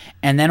months,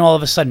 and then all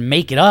of a sudden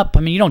make it up. I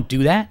mean, you don't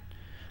do that.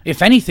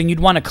 If anything, you'd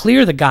want to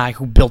clear the guy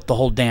who built the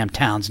whole damn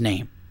town's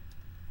name.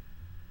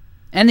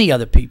 And the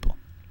other people.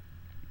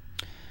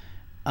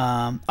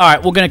 All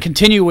right, we're going to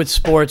continue with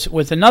sports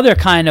with another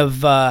kind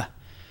of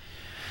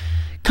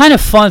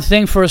fun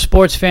thing for a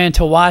sports fan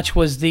to watch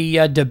was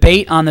the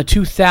debate on the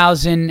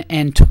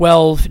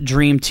 2012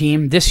 Dream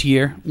Team this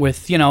year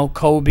with,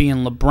 Kobe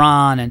and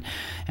LeBron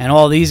and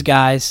all these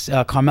guys,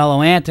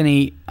 Carmelo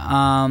Anthony,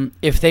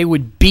 if they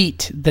would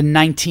beat the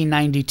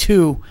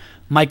 1992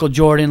 Michael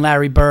Jordan,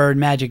 Larry Bird,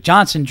 Magic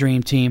Johnson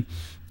Dream Team.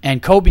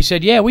 And Kobe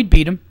said, yeah, we'd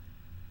beat him.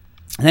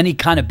 And then he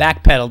kind of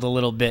backpedaled a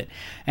little bit,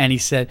 and he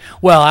said,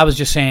 well, I was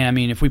just saying, I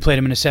mean, if we played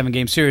him in a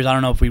 7-game series, I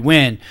don't know if we'd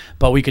win,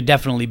 but we could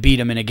definitely beat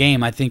him in a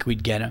game. I think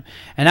we'd get him.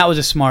 And that was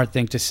a smart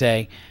thing to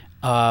say.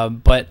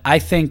 But I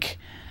think,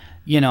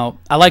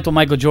 I liked what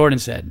Michael Jordan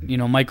said.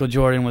 Michael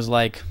Jordan was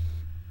like,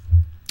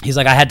 he's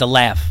like, I had to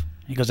laugh.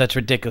 He goes, that's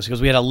ridiculous. He goes,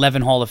 we had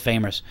 11 Hall of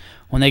Famers.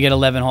 When they get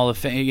 11 Hall of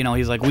Fame,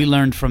 he's like, we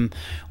learned from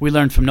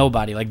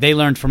nobody. Like, they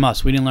learned from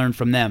us. We didn't learn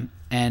from them.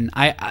 And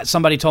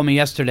somebody told me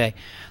yesterday,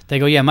 they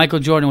go, yeah, Michael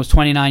Jordan was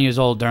 29 years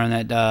old during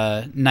that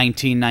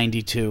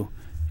 1992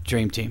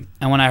 Dream Team.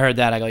 And when I heard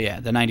that, I go, yeah,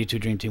 the 92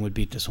 Dream Team would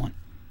beat this one.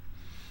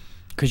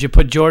 Because you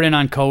put Jordan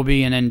on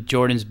Kobe, and then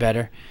Jordan's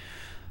better.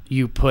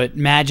 You put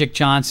Magic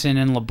Johnson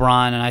and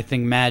LeBron, and I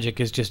think Magic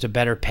is just a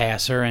better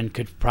passer and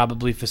could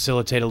probably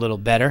facilitate a little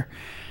better.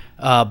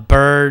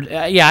 Bird,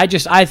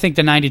 I think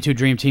the 92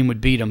 Dream Team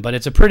would beat him, but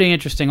it's a pretty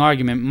interesting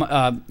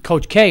argument.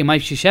 Coach K,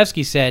 Mike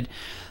Krzyzewski, said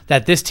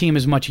that this team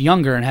is much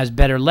younger and has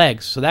better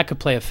legs, so that could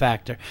play a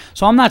factor.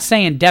 So I'm not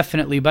saying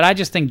definitely, but I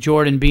just think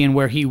Jordan being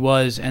where he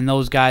was and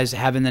those guys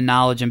having the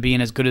knowledge and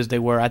being as good as they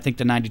were, I think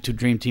the 92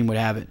 Dream Team would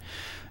have it.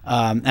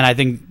 And I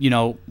think,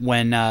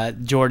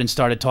 when Jordan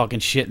started talking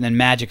shit and then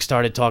Magic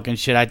started talking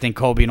shit, I think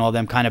Kobe and all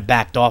them kind of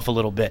backed off a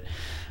little bit.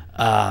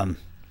 But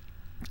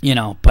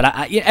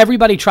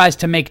everybody tries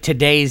to make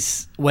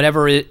today's,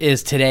 whatever it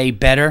is today,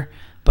 better,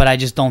 but I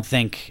don't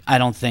think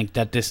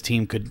that this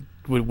team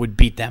would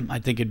beat them. I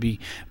think it'd be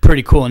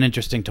pretty cool and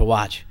interesting to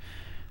watch.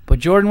 But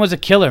Jordan was a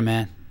killer,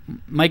 man.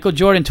 Michael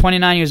Jordan,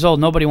 29 years old,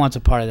 nobody wants a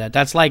part of that.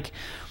 That's like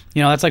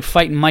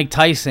fighting Mike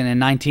Tyson in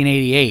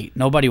 1988.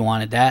 Nobody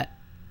wanted that.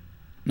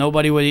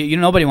 Nobody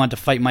wanted to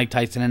fight Mike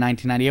Tyson in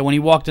 1998. When he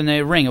walked in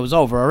the ring, it was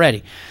over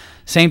already.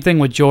 Same thing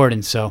with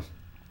Jordan, so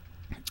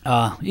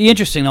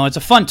interesting though. It's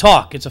a fun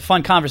talk. It's a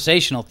fun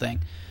conversational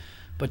thing.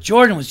 But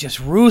Jordan was just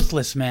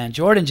ruthless, man.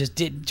 Jordan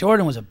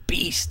was a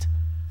beast.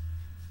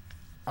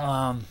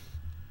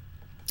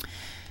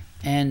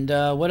 And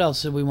what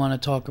else did we want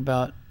to talk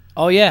about?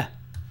 Oh, yeah.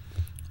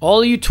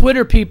 All of you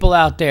Twitter people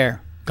out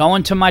there,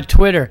 going to my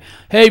Twitter.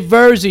 Hey,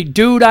 Verzi,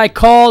 dude, I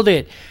called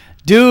it.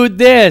 Dude,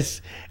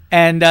 this.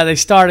 And they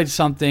started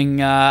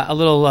something, a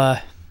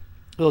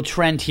little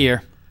trend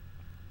here,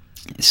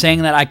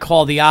 saying that I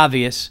call the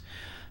obvious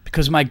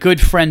because my good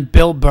friend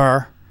Bill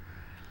Burr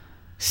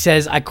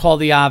says I call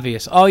the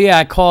obvious. Oh, yeah,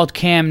 I called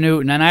Cam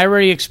Newton, and I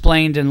already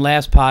explained in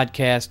last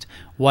podcast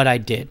what I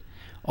did.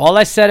 All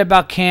I said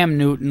about Cam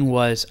Newton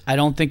was I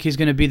don't think he's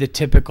going to be the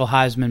typical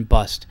Heisman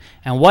bust.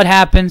 And what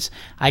happens?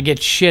 I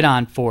get shit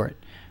on for it,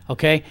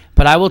 okay?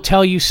 But I will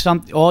tell you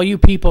something, all you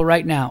people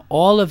right now,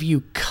 all of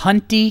you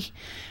cunty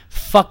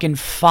fucking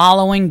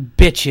following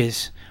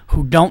bitches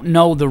who don't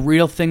know the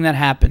real thing that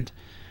happened,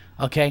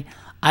 okay?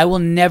 I will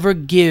never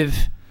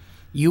give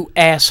you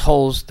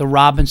assholes the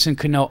Robinson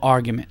Cano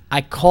argument.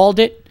 I called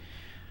it,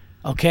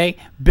 okay?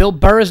 Bill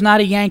Burr is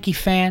not a Yankee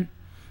fan.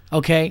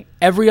 Okay,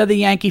 every other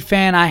Yankee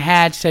fan I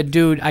had said,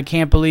 dude, I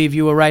can't believe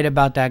you were right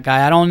about that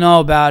guy. I don't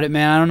know about it,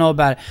 man. I don't know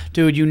about it.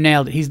 Dude, you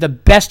nailed it. He's the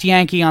best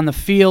Yankee on the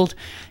field.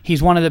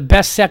 He's one of the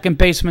best second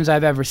basemen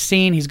I've ever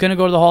seen. He's going to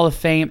go to the Hall of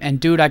Fame,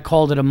 and, dude, I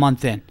called it a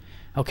month in.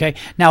 Okay?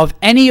 Now, if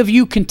any of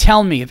you can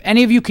tell me, if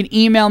any of you can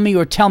email me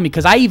or tell me,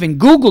 because I even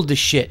Googled the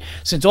shit.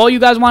 Since all you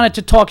guys wanted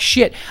to talk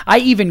shit, I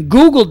even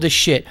Googled the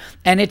shit,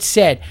 and it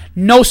said,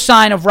 no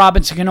sign of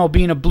Robinson Cano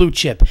being a blue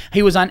chip.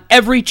 He was on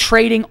every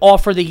trading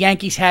offer the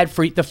Yankees had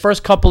for the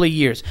first couple of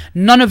years.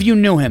 None of you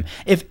knew him.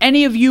 If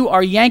any of you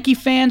are Yankee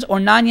fans or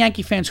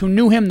non-Yankee fans who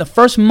knew him the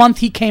first month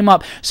he came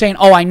up saying,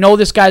 oh, I know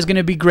this guy's going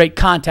to be great,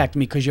 contact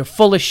me because you're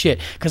full of shit.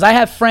 Because I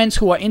have friends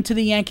who are into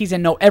the Yankees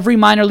and know every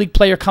minor league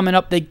player coming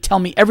up. They tell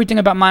me everything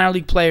about minor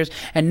league players,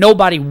 and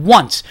nobody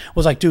once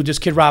was like, dude, this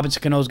kid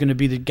Robinson Cano is going to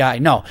be the guy.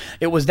 No,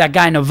 it was that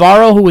guy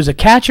Navarro who was a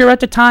catcher at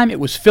the time. It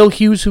was Phil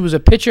Hughes who was a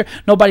pitcher.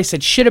 Nobody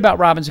said shit about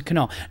Robinson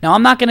Cano. Now,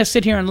 I'm not going to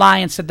sit here and lie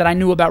and say that I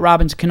knew about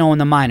Robinson Cano in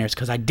the minors,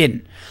 because I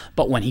didn't.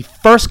 But when he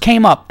first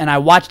came up and I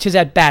watched his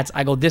at-bats,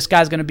 I go, this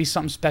guy's going to be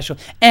something special.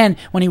 And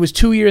when he was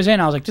 2 years in,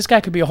 I was like, this guy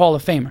could be a Hall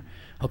of Famer.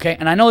 Okay,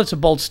 and I know it's a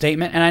bold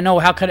statement, and I know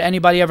how could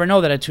anybody ever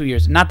know that at 2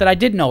 years? Not that I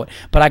did know it,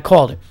 but I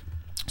called it.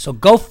 So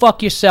go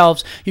fuck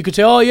yourselves. You could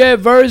say, oh yeah,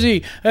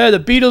 Verzi, the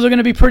Beatles are going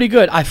to be pretty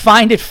good. I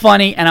find it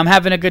funny, and I'm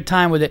having a good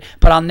time with it,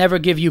 but I'll never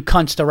give you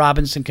cunts the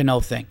Robinson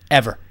Cano thing,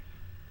 ever.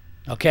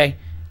 Okay?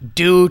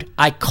 Dude,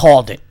 I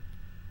called it.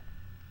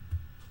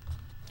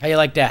 How you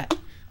like that?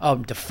 Oh,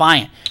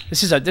 defiant.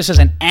 This is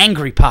an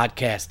angry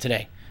podcast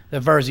today, the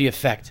Verzi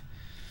effect.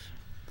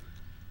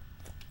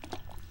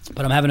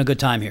 But I'm having a good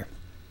time here.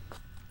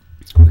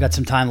 We got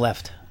some time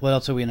left. What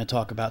else are we going to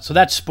talk about? So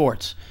that's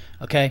sports,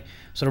 okay?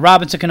 So the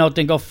Robinson Cano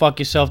thing, go fuck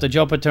yourself. The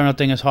Joe Paterno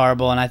thing is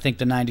horrible, and I think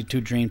the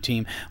 92 Dream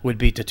Team would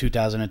beat the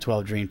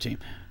 2012 Dream Team.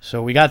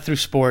 So we got through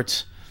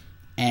sports,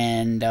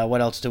 and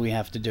what else do we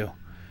have to do?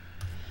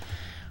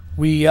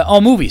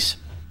 Movies.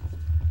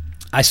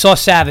 I saw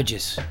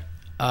Savages.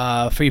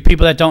 For you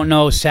people that don't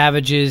know,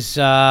 Savages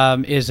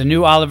is a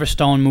new Oliver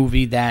Stone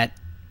movie that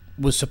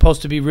was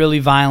supposed to be really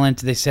violent.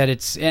 They said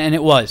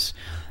it was.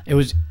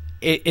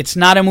 It's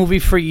not a movie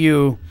for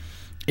you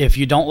if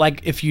you don't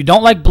like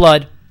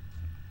blood,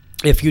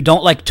 if you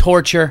don't like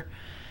torture,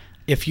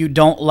 if you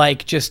don't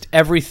like just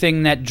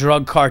everything that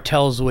drug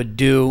cartels would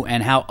do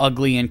and how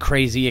ugly and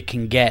crazy it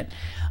can get.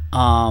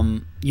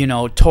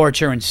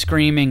 Torture and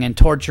screaming and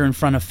torture in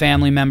front of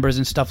family members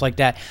and stuff like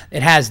that.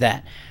 It has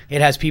that.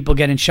 It has people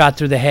getting shot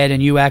through the head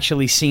and you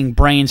actually seeing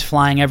brains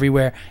flying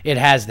everywhere. It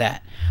has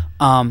that.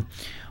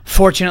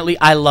 Fortunately,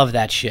 I love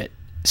that shit.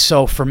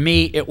 So for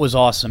me, it was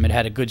awesome. It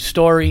had a good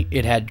story.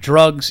 It had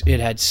drugs. It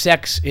had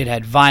sex. It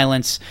had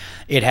violence.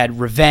 It had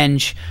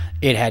revenge.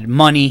 It had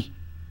money.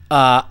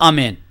 I'm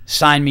in.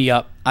 Sign me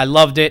up. I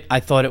loved it. I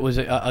thought it was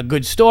a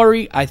good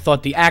story. I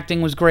thought the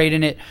acting was great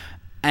in it.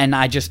 And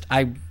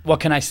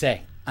what can I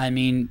say? I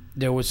mean,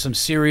 there was some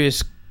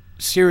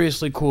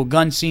seriously cool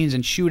gun scenes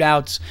and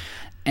shootouts,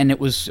 and it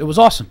was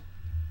awesome.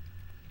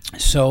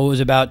 So it was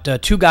about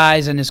two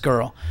guys and this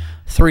girl,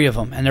 three of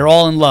them, and they're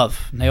all in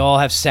love. And they all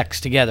have sex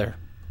together,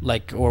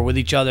 or with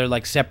each other,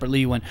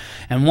 separately.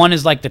 And one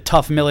is like the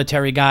tough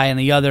military guy, and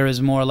the other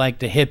is more like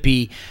the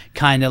hippie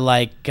kind of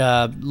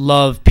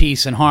love,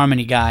 peace, and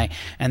harmony guy.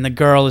 And the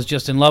girl is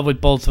just in love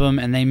with both of them,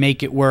 and they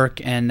make it work,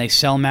 and they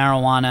sell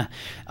marijuana,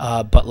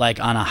 but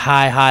on a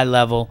high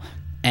level,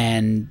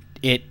 and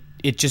it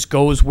just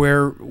goes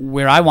where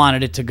I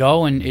wanted it to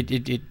go, and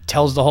it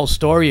tells the whole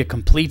story. It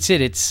completes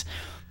it. It's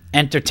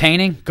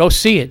entertaining. Go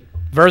see it.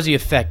 Verzi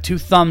Effect, 2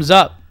 thumbs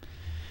up.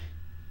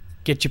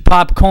 Get your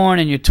popcorn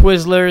and your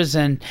Twizzlers,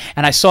 and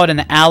I saw it in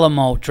the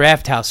Alamo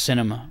Drafthouse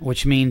Cinema,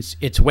 which means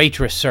it's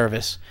waitress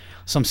service.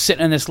 So I'm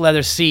sitting in this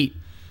leather seat.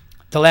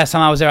 The last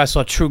time I was there, I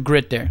saw True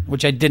Grit there,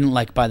 which I didn't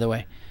like, by the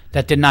way.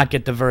 That did not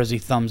get the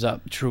Verzi thumbs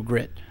up, True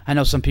Grit. I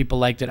know some people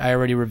liked it. I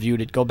already reviewed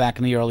it. Go back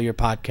in the earlier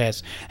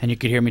podcast, and you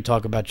could hear me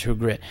talk about True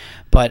Grit.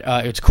 But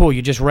it's cool.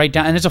 You just write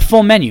down, and it's a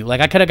full menu.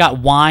 I could have got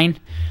wine.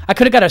 I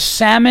could have got a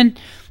salmon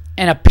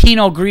and a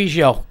Pinot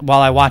Grigio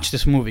while I watched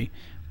this movie.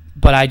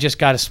 But I just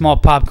got a small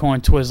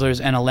popcorn, Twizzlers,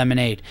 and a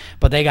lemonade.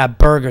 But they got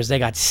burgers. They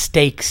got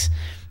steaks.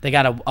 They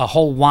got a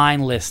whole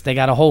wine list. They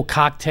got a whole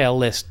cocktail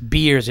list,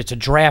 beers. It's a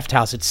draft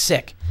house. It's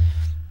sick.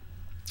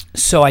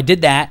 So I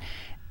did that,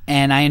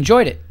 and I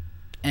enjoyed it.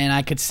 And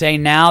I could say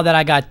now that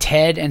I got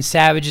Ted and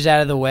Savages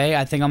out of the way,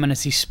 I think I'm going to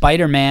see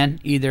Spider-Man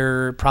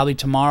either probably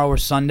tomorrow or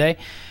Sunday,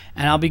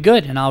 and I'll be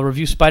good. And I'll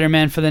review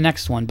Spider-Man for the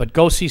next one. But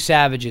go see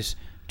Savages.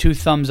 2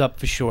 thumbs up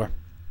for sure.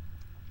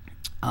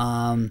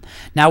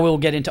 Now we'll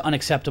get into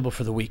unacceptable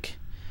for the week.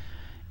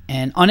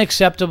 And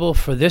unacceptable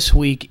for this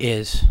week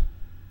is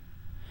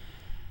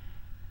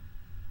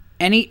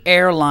any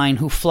airline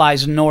who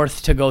flies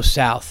north to go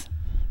south.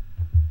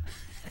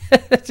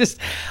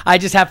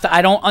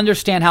 I don't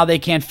understand how they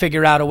can't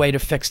figure out a way to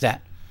fix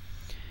that.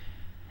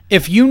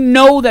 If you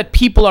know that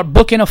people are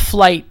booking a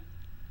flight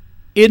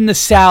in the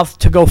south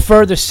to go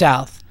further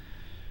south,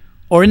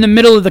 or in the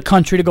middle of the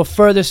country to go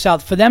further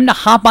south, for them to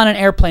hop on an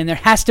airplane, there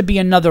has to be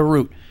another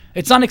route.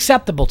 It's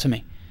unacceptable to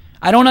me.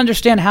 I don't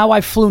understand how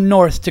I flew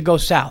north to go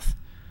south.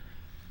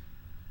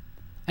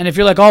 And if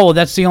you're like, oh, well,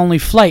 that's the only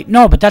flight.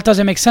 No, but that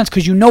doesn't make sense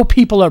because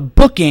people are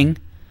booking.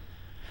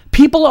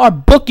 People are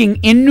booking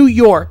in New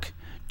York.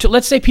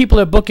 Let's say people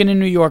are booking in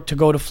New York to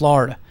go to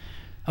Florida.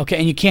 Okay,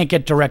 and you can't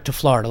get direct to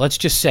Florida. Let's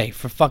just say,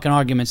 for fucking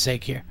argument's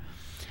sake here.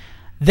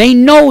 They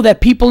know that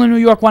people in New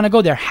York want to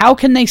go there. How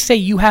can they say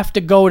you have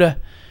to go to,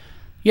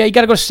 you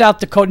got to go to South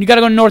Dakota, and you got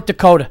to go to North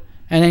Dakota,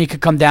 and then you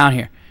could come down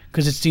here?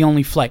 Because it's the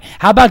only flight.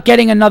 How about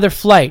getting another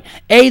flight?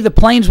 A, the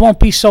planes won't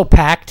be so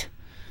packed.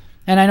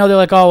 And I know they're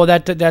like, oh, well,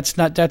 that's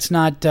not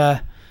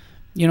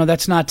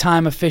That's not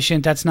time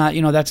efficient. That's not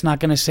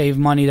going to save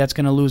money. That's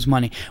going to lose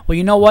money. Well,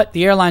 you know what?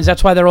 The airlines,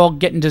 that's why they're all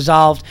getting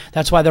dissolved.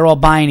 That's why they're all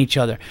buying each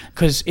other,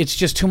 because it's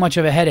just too much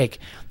of a headache.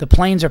 The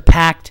planes are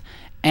packed,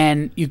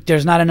 and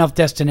there's not enough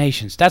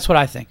destinations. That's what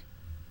I think.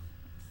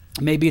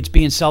 Maybe it's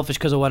being selfish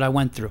because of what I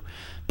went through.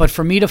 But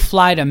for me to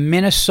fly to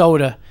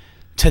Minnesota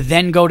to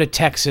then go to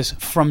Texas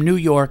from New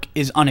York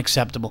is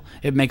unacceptable.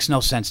 It makes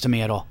no sense to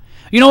me at all.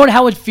 You know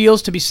how it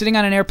feels to be sitting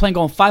on an airplane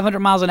going 500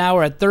 miles an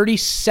hour at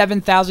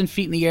 37,000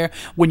 feet in the air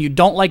when you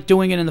don't like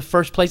doing it in the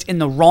first place, in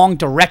the wrong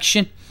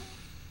direction?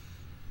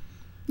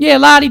 Yeah,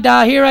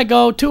 la-di-da, here I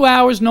go, 2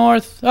 hours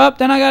north,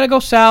 then I got to go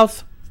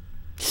south.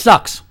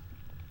 Sucks.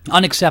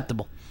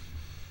 Unacceptable.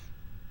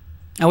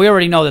 And we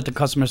already know that the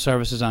customer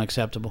service is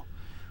unacceptable.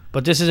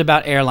 But this is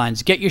about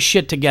airlines. Get your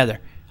shit together,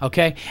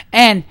 okay?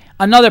 And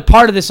another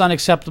part of this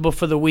unacceptable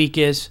for the week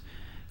is,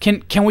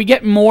 can we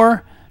get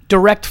more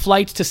direct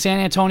flights to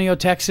San Antonio,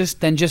 Texas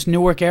than just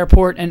Newark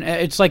Airport? And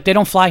it's like they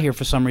don't fly here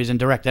for some reason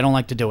direct. They don't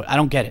like to do it. I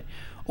don't get it.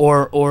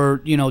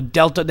 Or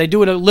Delta, they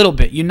do it a little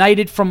bit.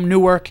 United from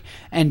Newark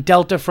and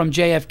Delta from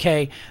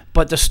JFK,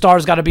 but the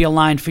stars got to be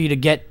aligned for you to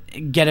get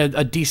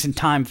a decent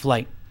time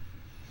flight.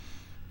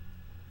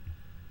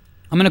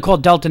 I'm going to call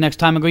Delta next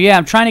time and go, yeah,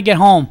 I'm trying to get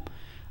home.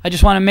 I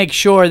just want to make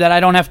sure that I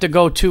don't have to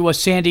go to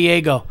San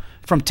Diego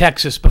from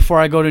Texas before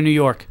I go to New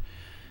York.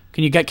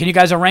 Can you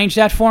guys arrange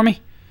that for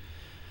me?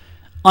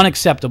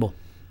 Unacceptable.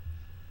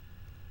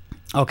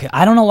 Okay,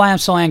 I don't know why I'm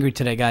so angry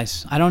today,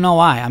 guys. I don't know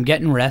why. I'm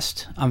getting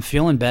rest. I'm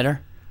feeling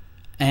better.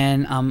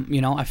 And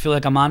I feel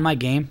like I'm on my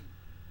game.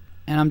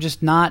 And I'm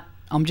just not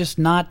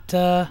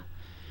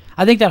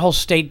I think that whole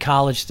state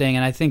college thing,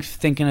 and I think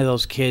thinking of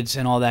those kids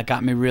and all that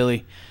got me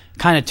really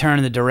kind of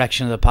turning the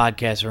direction of the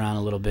podcast around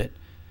a little bit.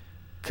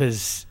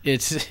 Cuz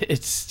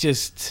it's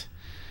just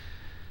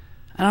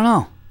I don't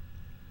know.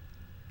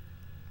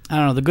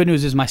 The good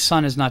news is my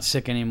son is not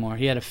sick anymore.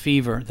 He had a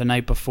fever the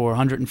night before,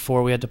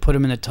 104. We had to put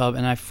him in the tub,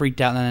 and I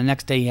freaked out. And then the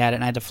next day he had it,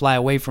 and I had to fly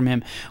away from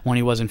him when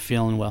he wasn't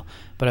feeling well.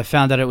 But I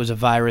found out it was a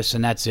virus,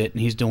 and that's it,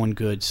 and he's doing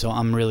good. So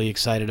I'm really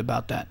excited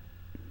about that.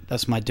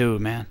 That's my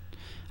dude, man.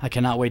 I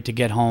cannot wait to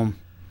get home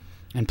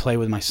and play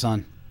with my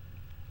son.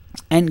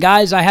 And,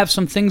 guys, I have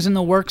some things in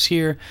the works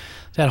here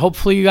that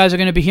hopefully you guys are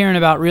going to be hearing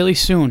about really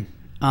soon.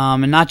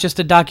 And not just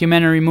a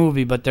documentary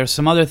movie, but there's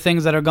some other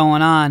things that are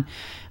going on.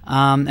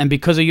 And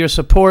because of your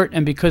support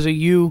and because of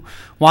you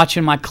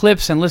watching my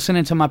clips and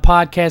listening to my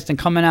podcast and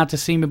coming out to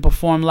see me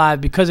perform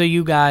live, because of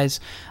you guys,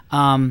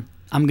 I'm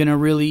going to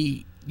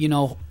really,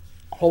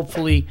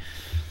 hopefully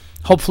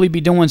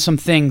be doing some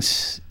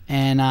things.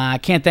 And I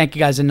can't thank you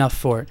guys enough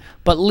for it.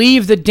 But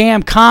leave the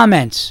damn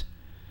comments.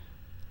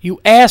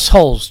 You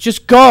assholes.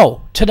 Just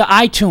go to the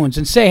iTunes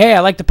and say, hey, I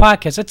like the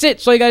podcast. That's it.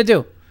 That's all you got to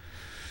do.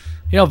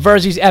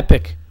 Verzi's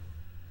epic.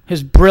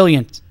 He's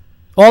brilliant.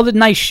 All the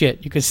nice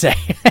shit you could say.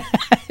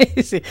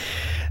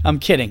 I'm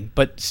kidding,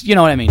 but you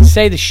know what I mean.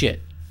 Say the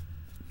shit.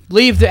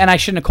 And I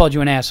shouldn't have called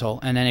you an asshole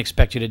and then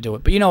expect you to do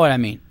it, but you know what I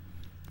mean.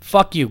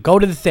 Fuck you. Go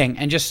to the thing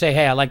and just say,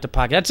 hey, I like the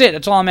podcast. That's it.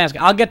 That's all I'm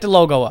asking. I'll get the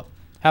logo up.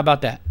 How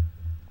about that?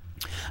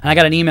 And I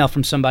got an email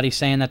from somebody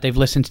saying that they've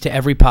listened to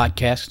every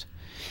podcast,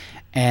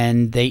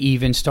 and they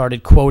even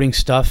started quoting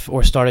stuff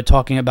or started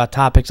talking about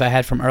topics I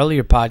had from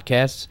earlier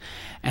podcasts,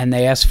 and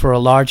they asked for a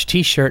large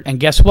T-shirt, and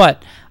guess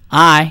what?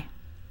 I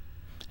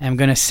am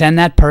going to send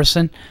that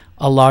person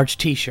a large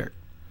T-shirt.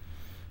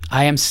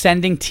 I am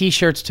sending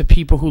T-shirts to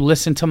people who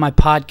listen to my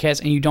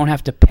podcast, and you don't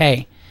have to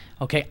pay.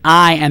 Okay?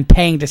 I am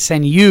paying to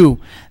send you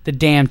the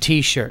damn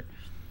T-shirt.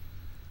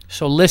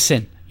 So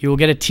listen, you will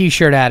get a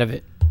T-shirt out of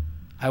it.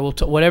 I will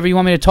whatever you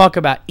want me to talk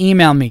about,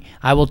 email me.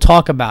 I will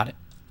talk about it.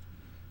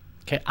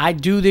 Okay? I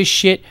do this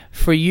shit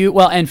for you,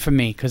 and for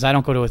me, because I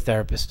don't go to a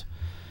therapist.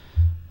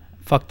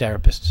 Fuck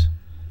therapists.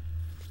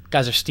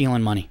 Guys are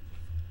stealing money.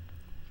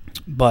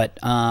 But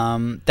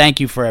thank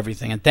you for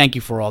everything, and thank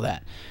you for all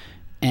that.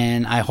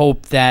 And I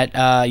hope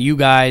that you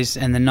guys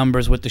and the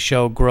numbers with the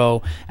show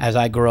grow as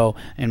I grow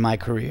in my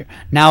career.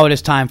 Now it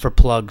is time for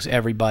plugs,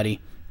 everybody.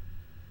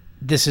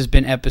 This has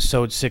been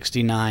episode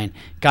 69.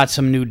 Got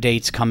some new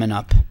dates coming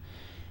up.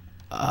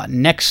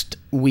 Next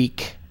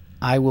week,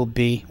 I will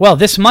be,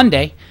 this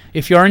Monday,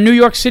 if you're in New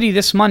York City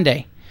this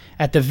Monday,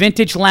 at the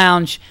Vintage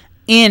Lounge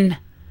in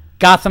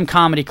Gotham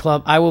Comedy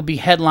Club, I will be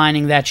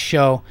headlining that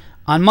show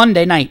on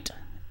Monday night.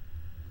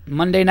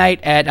 Monday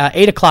night at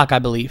 8 o'clock, I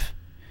believe.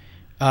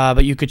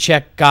 But you could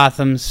check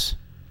Gotham's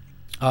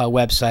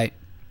website.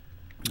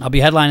 I'll be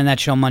headlining that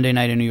show Monday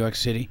night in New York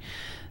City.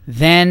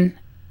 Then,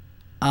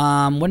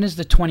 when is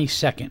the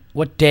 22nd?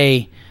 What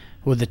day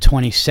would the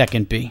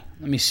 22nd be?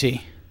 Let me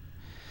see.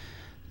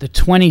 The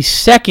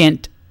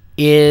 22nd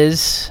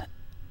is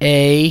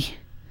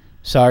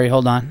sorry,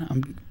 hold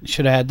on. I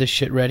should have had this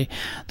shit ready.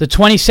 The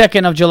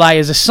 22nd of July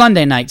is a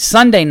Sunday night.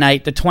 Sunday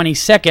night, the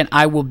 22nd,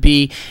 I will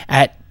be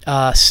at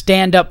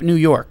Stand Up New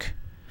York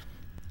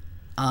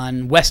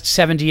on West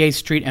 78th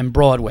Street and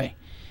Broadway.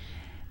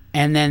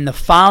 And then the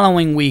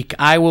following week,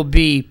 I will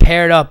be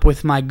paired up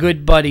with my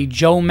good buddy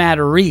Joe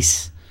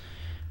Matarese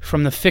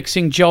from the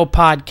Fixing Joe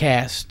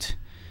podcast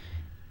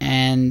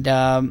And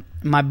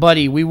my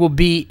buddy, we will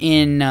be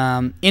in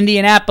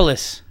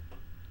Indianapolis,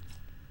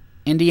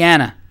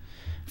 Indiana.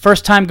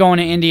 First time going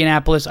to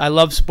Indianapolis. I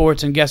love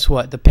sports, and guess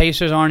what? The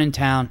Pacers aren't in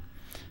town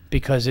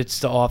because it's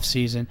the off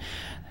season.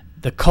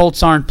 The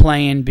Colts aren't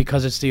playing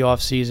because it's the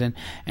off season,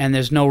 and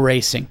there's no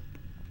racing.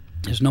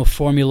 There's no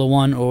Formula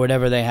One or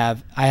whatever they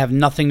have. I have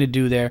nothing to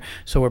do there,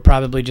 so we're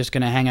probably just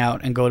going to hang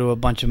out and go to a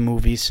bunch of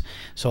movies.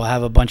 So I'll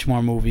have a bunch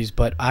more movies,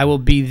 but I will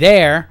be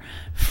there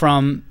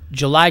from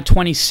July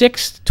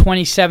 26th,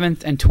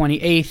 27th, and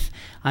 28th.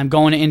 I'm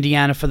going to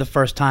Indiana for the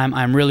first time.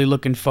 I'm really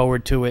looking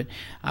forward to it.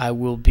 I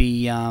will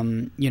be,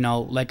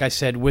 like I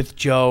said, with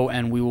Joe,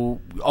 and we will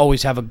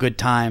always have a good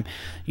time,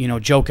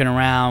 joking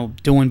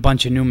around, doing a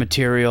bunch of new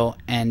material,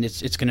 and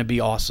it's going to be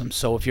awesome.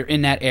 So if you're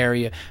in that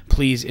area,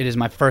 please, it is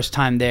my first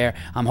time there.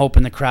 I'm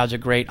hoping the crowds are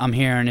great. I'm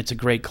hearing it's a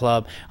great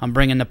club. I'm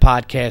bringing the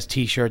podcast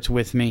T-shirts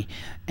with me.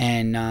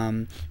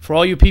 And for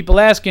all you people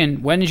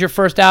asking, when is your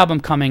first album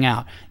coming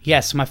out?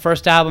 Yes, my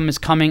first album is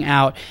coming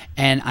out,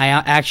 and I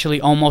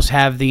actually almost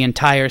have the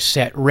entire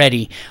set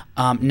ready.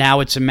 Now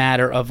it's a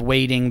matter of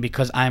waiting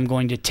because I'm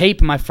going to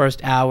tape my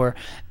first hour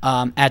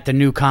at the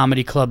new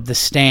comedy club, The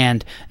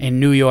Stand, in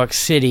New York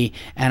City,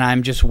 and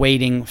I'm just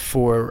waiting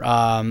for,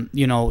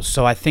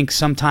 so I think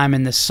sometime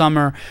in the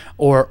summer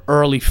or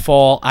early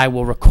fall I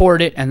will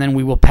record it, and then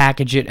we will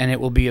package it, and it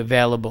will be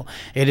available.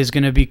 It is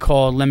going to be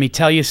called Let Me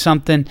Tell You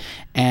Something,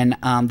 and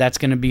that's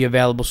going to be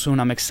available soon.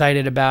 I'm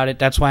excited about it.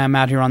 That's why I'm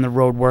out here on the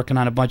road working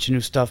on a bunch of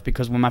new stuff,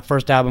 because when my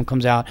first album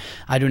comes out,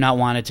 I do not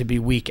want it to be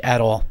weak at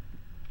all.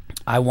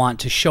 I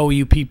want to show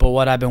you people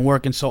what I've been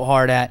working so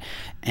hard at,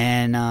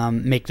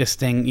 and make this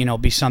thing,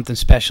 be something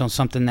special and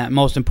something that,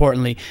 most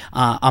importantly,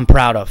 I'm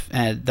proud of,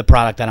 the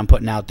product that I'm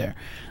putting out there.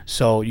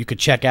 So you could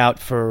check out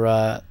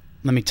for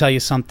Let Me Tell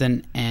You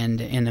Something, and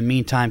in the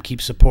meantime,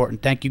 keep supporting.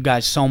 Thank you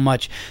guys so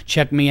much.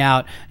 Check me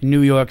out in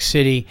New York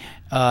City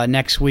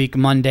next week,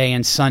 Monday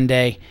and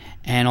Sunday.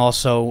 And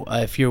also,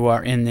 if you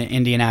are in the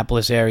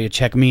Indianapolis area,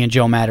 check me and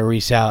Joe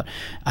Matarese out.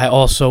 I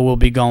also will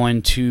be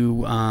going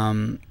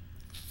to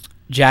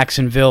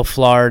Jacksonville,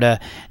 Florida,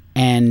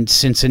 and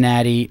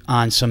Cincinnati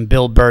on some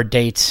Bill Burr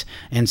dates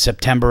in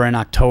September and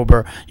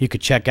October. You could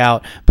check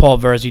out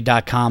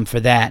paulverzi.com for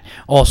that.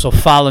 Also,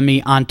 follow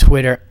me on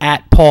Twitter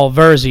at Paul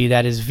Verzi.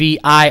 That is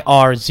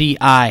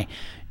VIRZI.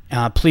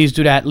 Please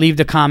do that. Leave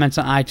the comments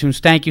on iTunes.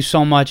 Thank you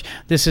so much.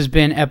 This has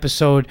been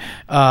episode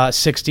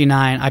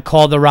 69. I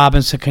called the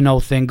Robinson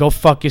Cano thing. Go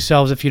fuck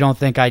yourselves if you don't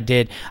think I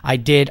did. I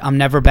did. I'm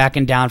never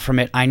backing down from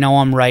it. I know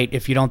I'm right.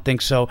 If you don't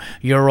think so,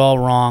 you're all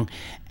wrong.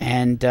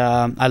 And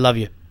I love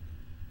you.